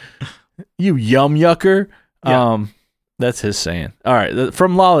 You yum yucker. Yeah. That's his saying. All right,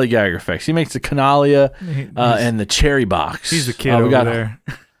 from Lollygag Effects. He makes the Canalia and the Cherry Box. He's the kid over there.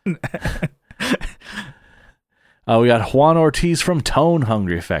 We got Juan Ortiz from Tone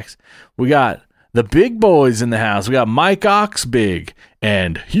Hungry Effects. We got the big boys in the house. We got Mike Oxbig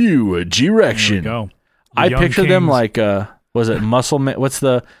and Hugh G-Rection. I picture them like was it Muscle Man? What's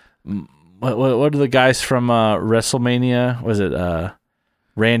the what are the guys from WrestleMania? Was it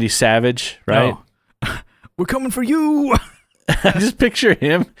Randy Savage, right? No. We're coming for you. I just picture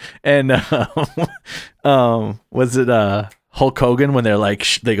him and was it Hulk Hogan when they're like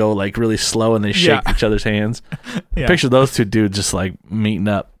they go like really slow and they shake each other's hands. Yeah. Picture those two dudes just like meeting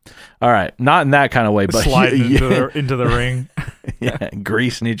up. All right, not in that kind of way, but sliding into the ring. Yeah,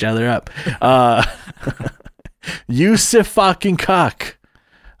 greasing each other up. Yusuf fucking cuck.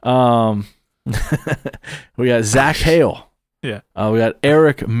 We got Zach Hale. Yeah. We got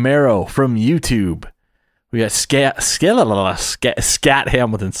Eric Merrow from YouTube. We got Scat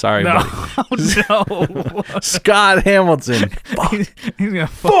Hamilton. Sorry, no, buddy. No. Scott Hamilton. He's gonna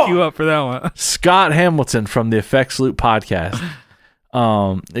fuck you up for that one. Scott Hamilton from the Effects Loop podcast.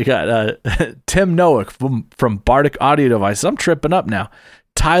 You got Tim Noack from Bardic Audio Devices. I'm tripping up now.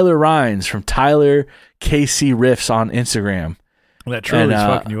 Tyler Rhines from Tyler KC Riffs on Instagram. That truly's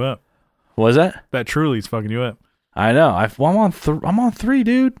fucking you up. What was that? That truly's fucking you up. I know. I'm on 3,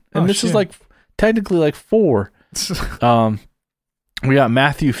 dude, and this is like technically like 4. We got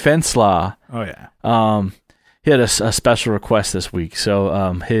Matthew Fenslaw. Oh yeah. He had a special request this week.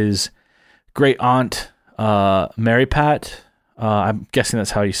 So his great aunt Mary Pat, I'm guessing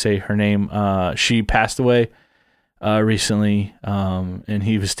that's how you say her name. She passed away recently, and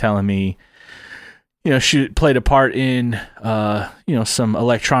he was telling me, she played a part in some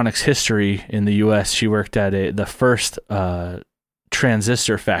electronics history in the U.S. She worked at the first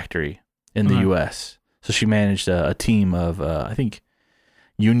transistor factory in the U.S. So she managed a team of I think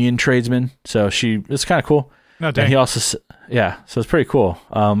union tradesmen. So it's kind of cool. No, dang. And he also so it's pretty cool.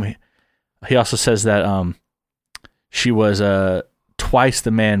 He also says that she was twice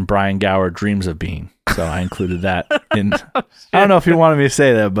the man Brian Gower dreams of being. So I included that in. I don't know if he wanted me to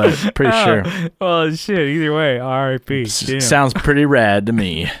say that, but pretty sure. Well, shit. Either way, R.I.P. Sounds pretty rad to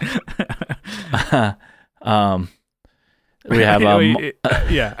me. We have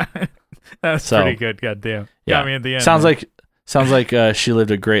yeah. That's pretty good. God damn. Yeah. Got me at the end. Sounds like she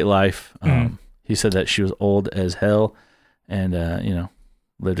lived a great life. He said that she was old as hell, and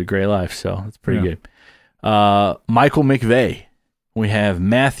lived a great life. So it's pretty good. Michael McVeigh. We have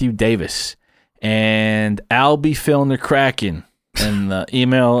Matthew Davis and Albie Phil the Kraken. And the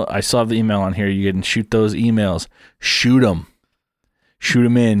email, I still have the email on here. You can shoot those emails. Shoot them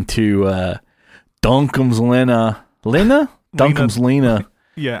in to Duncom's Lena Duncom's Lena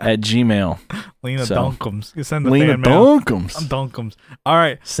at Gmail. Lena Duncom's. You send the Lena fan mail. Duncom's. Duncom's. All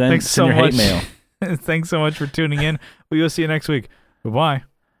right. Send so your much. hate mail. Thanks so much for tuning in. We will see you next week. Goodbye.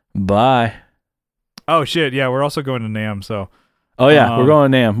 Bye. Oh shit! Yeah, we're also going to NAMM. So. Oh yeah, we're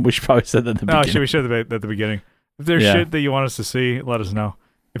going to NAMM. We should probably said that at the beginning. Oh, we should have at the beginning. If there's shit that you want us to see, let us know.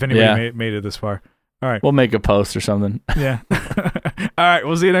 If anybody made it this far. All right. We'll make a post or something. Yeah. All right.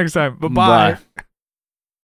 We'll see you next time. Bye-bye. Bye.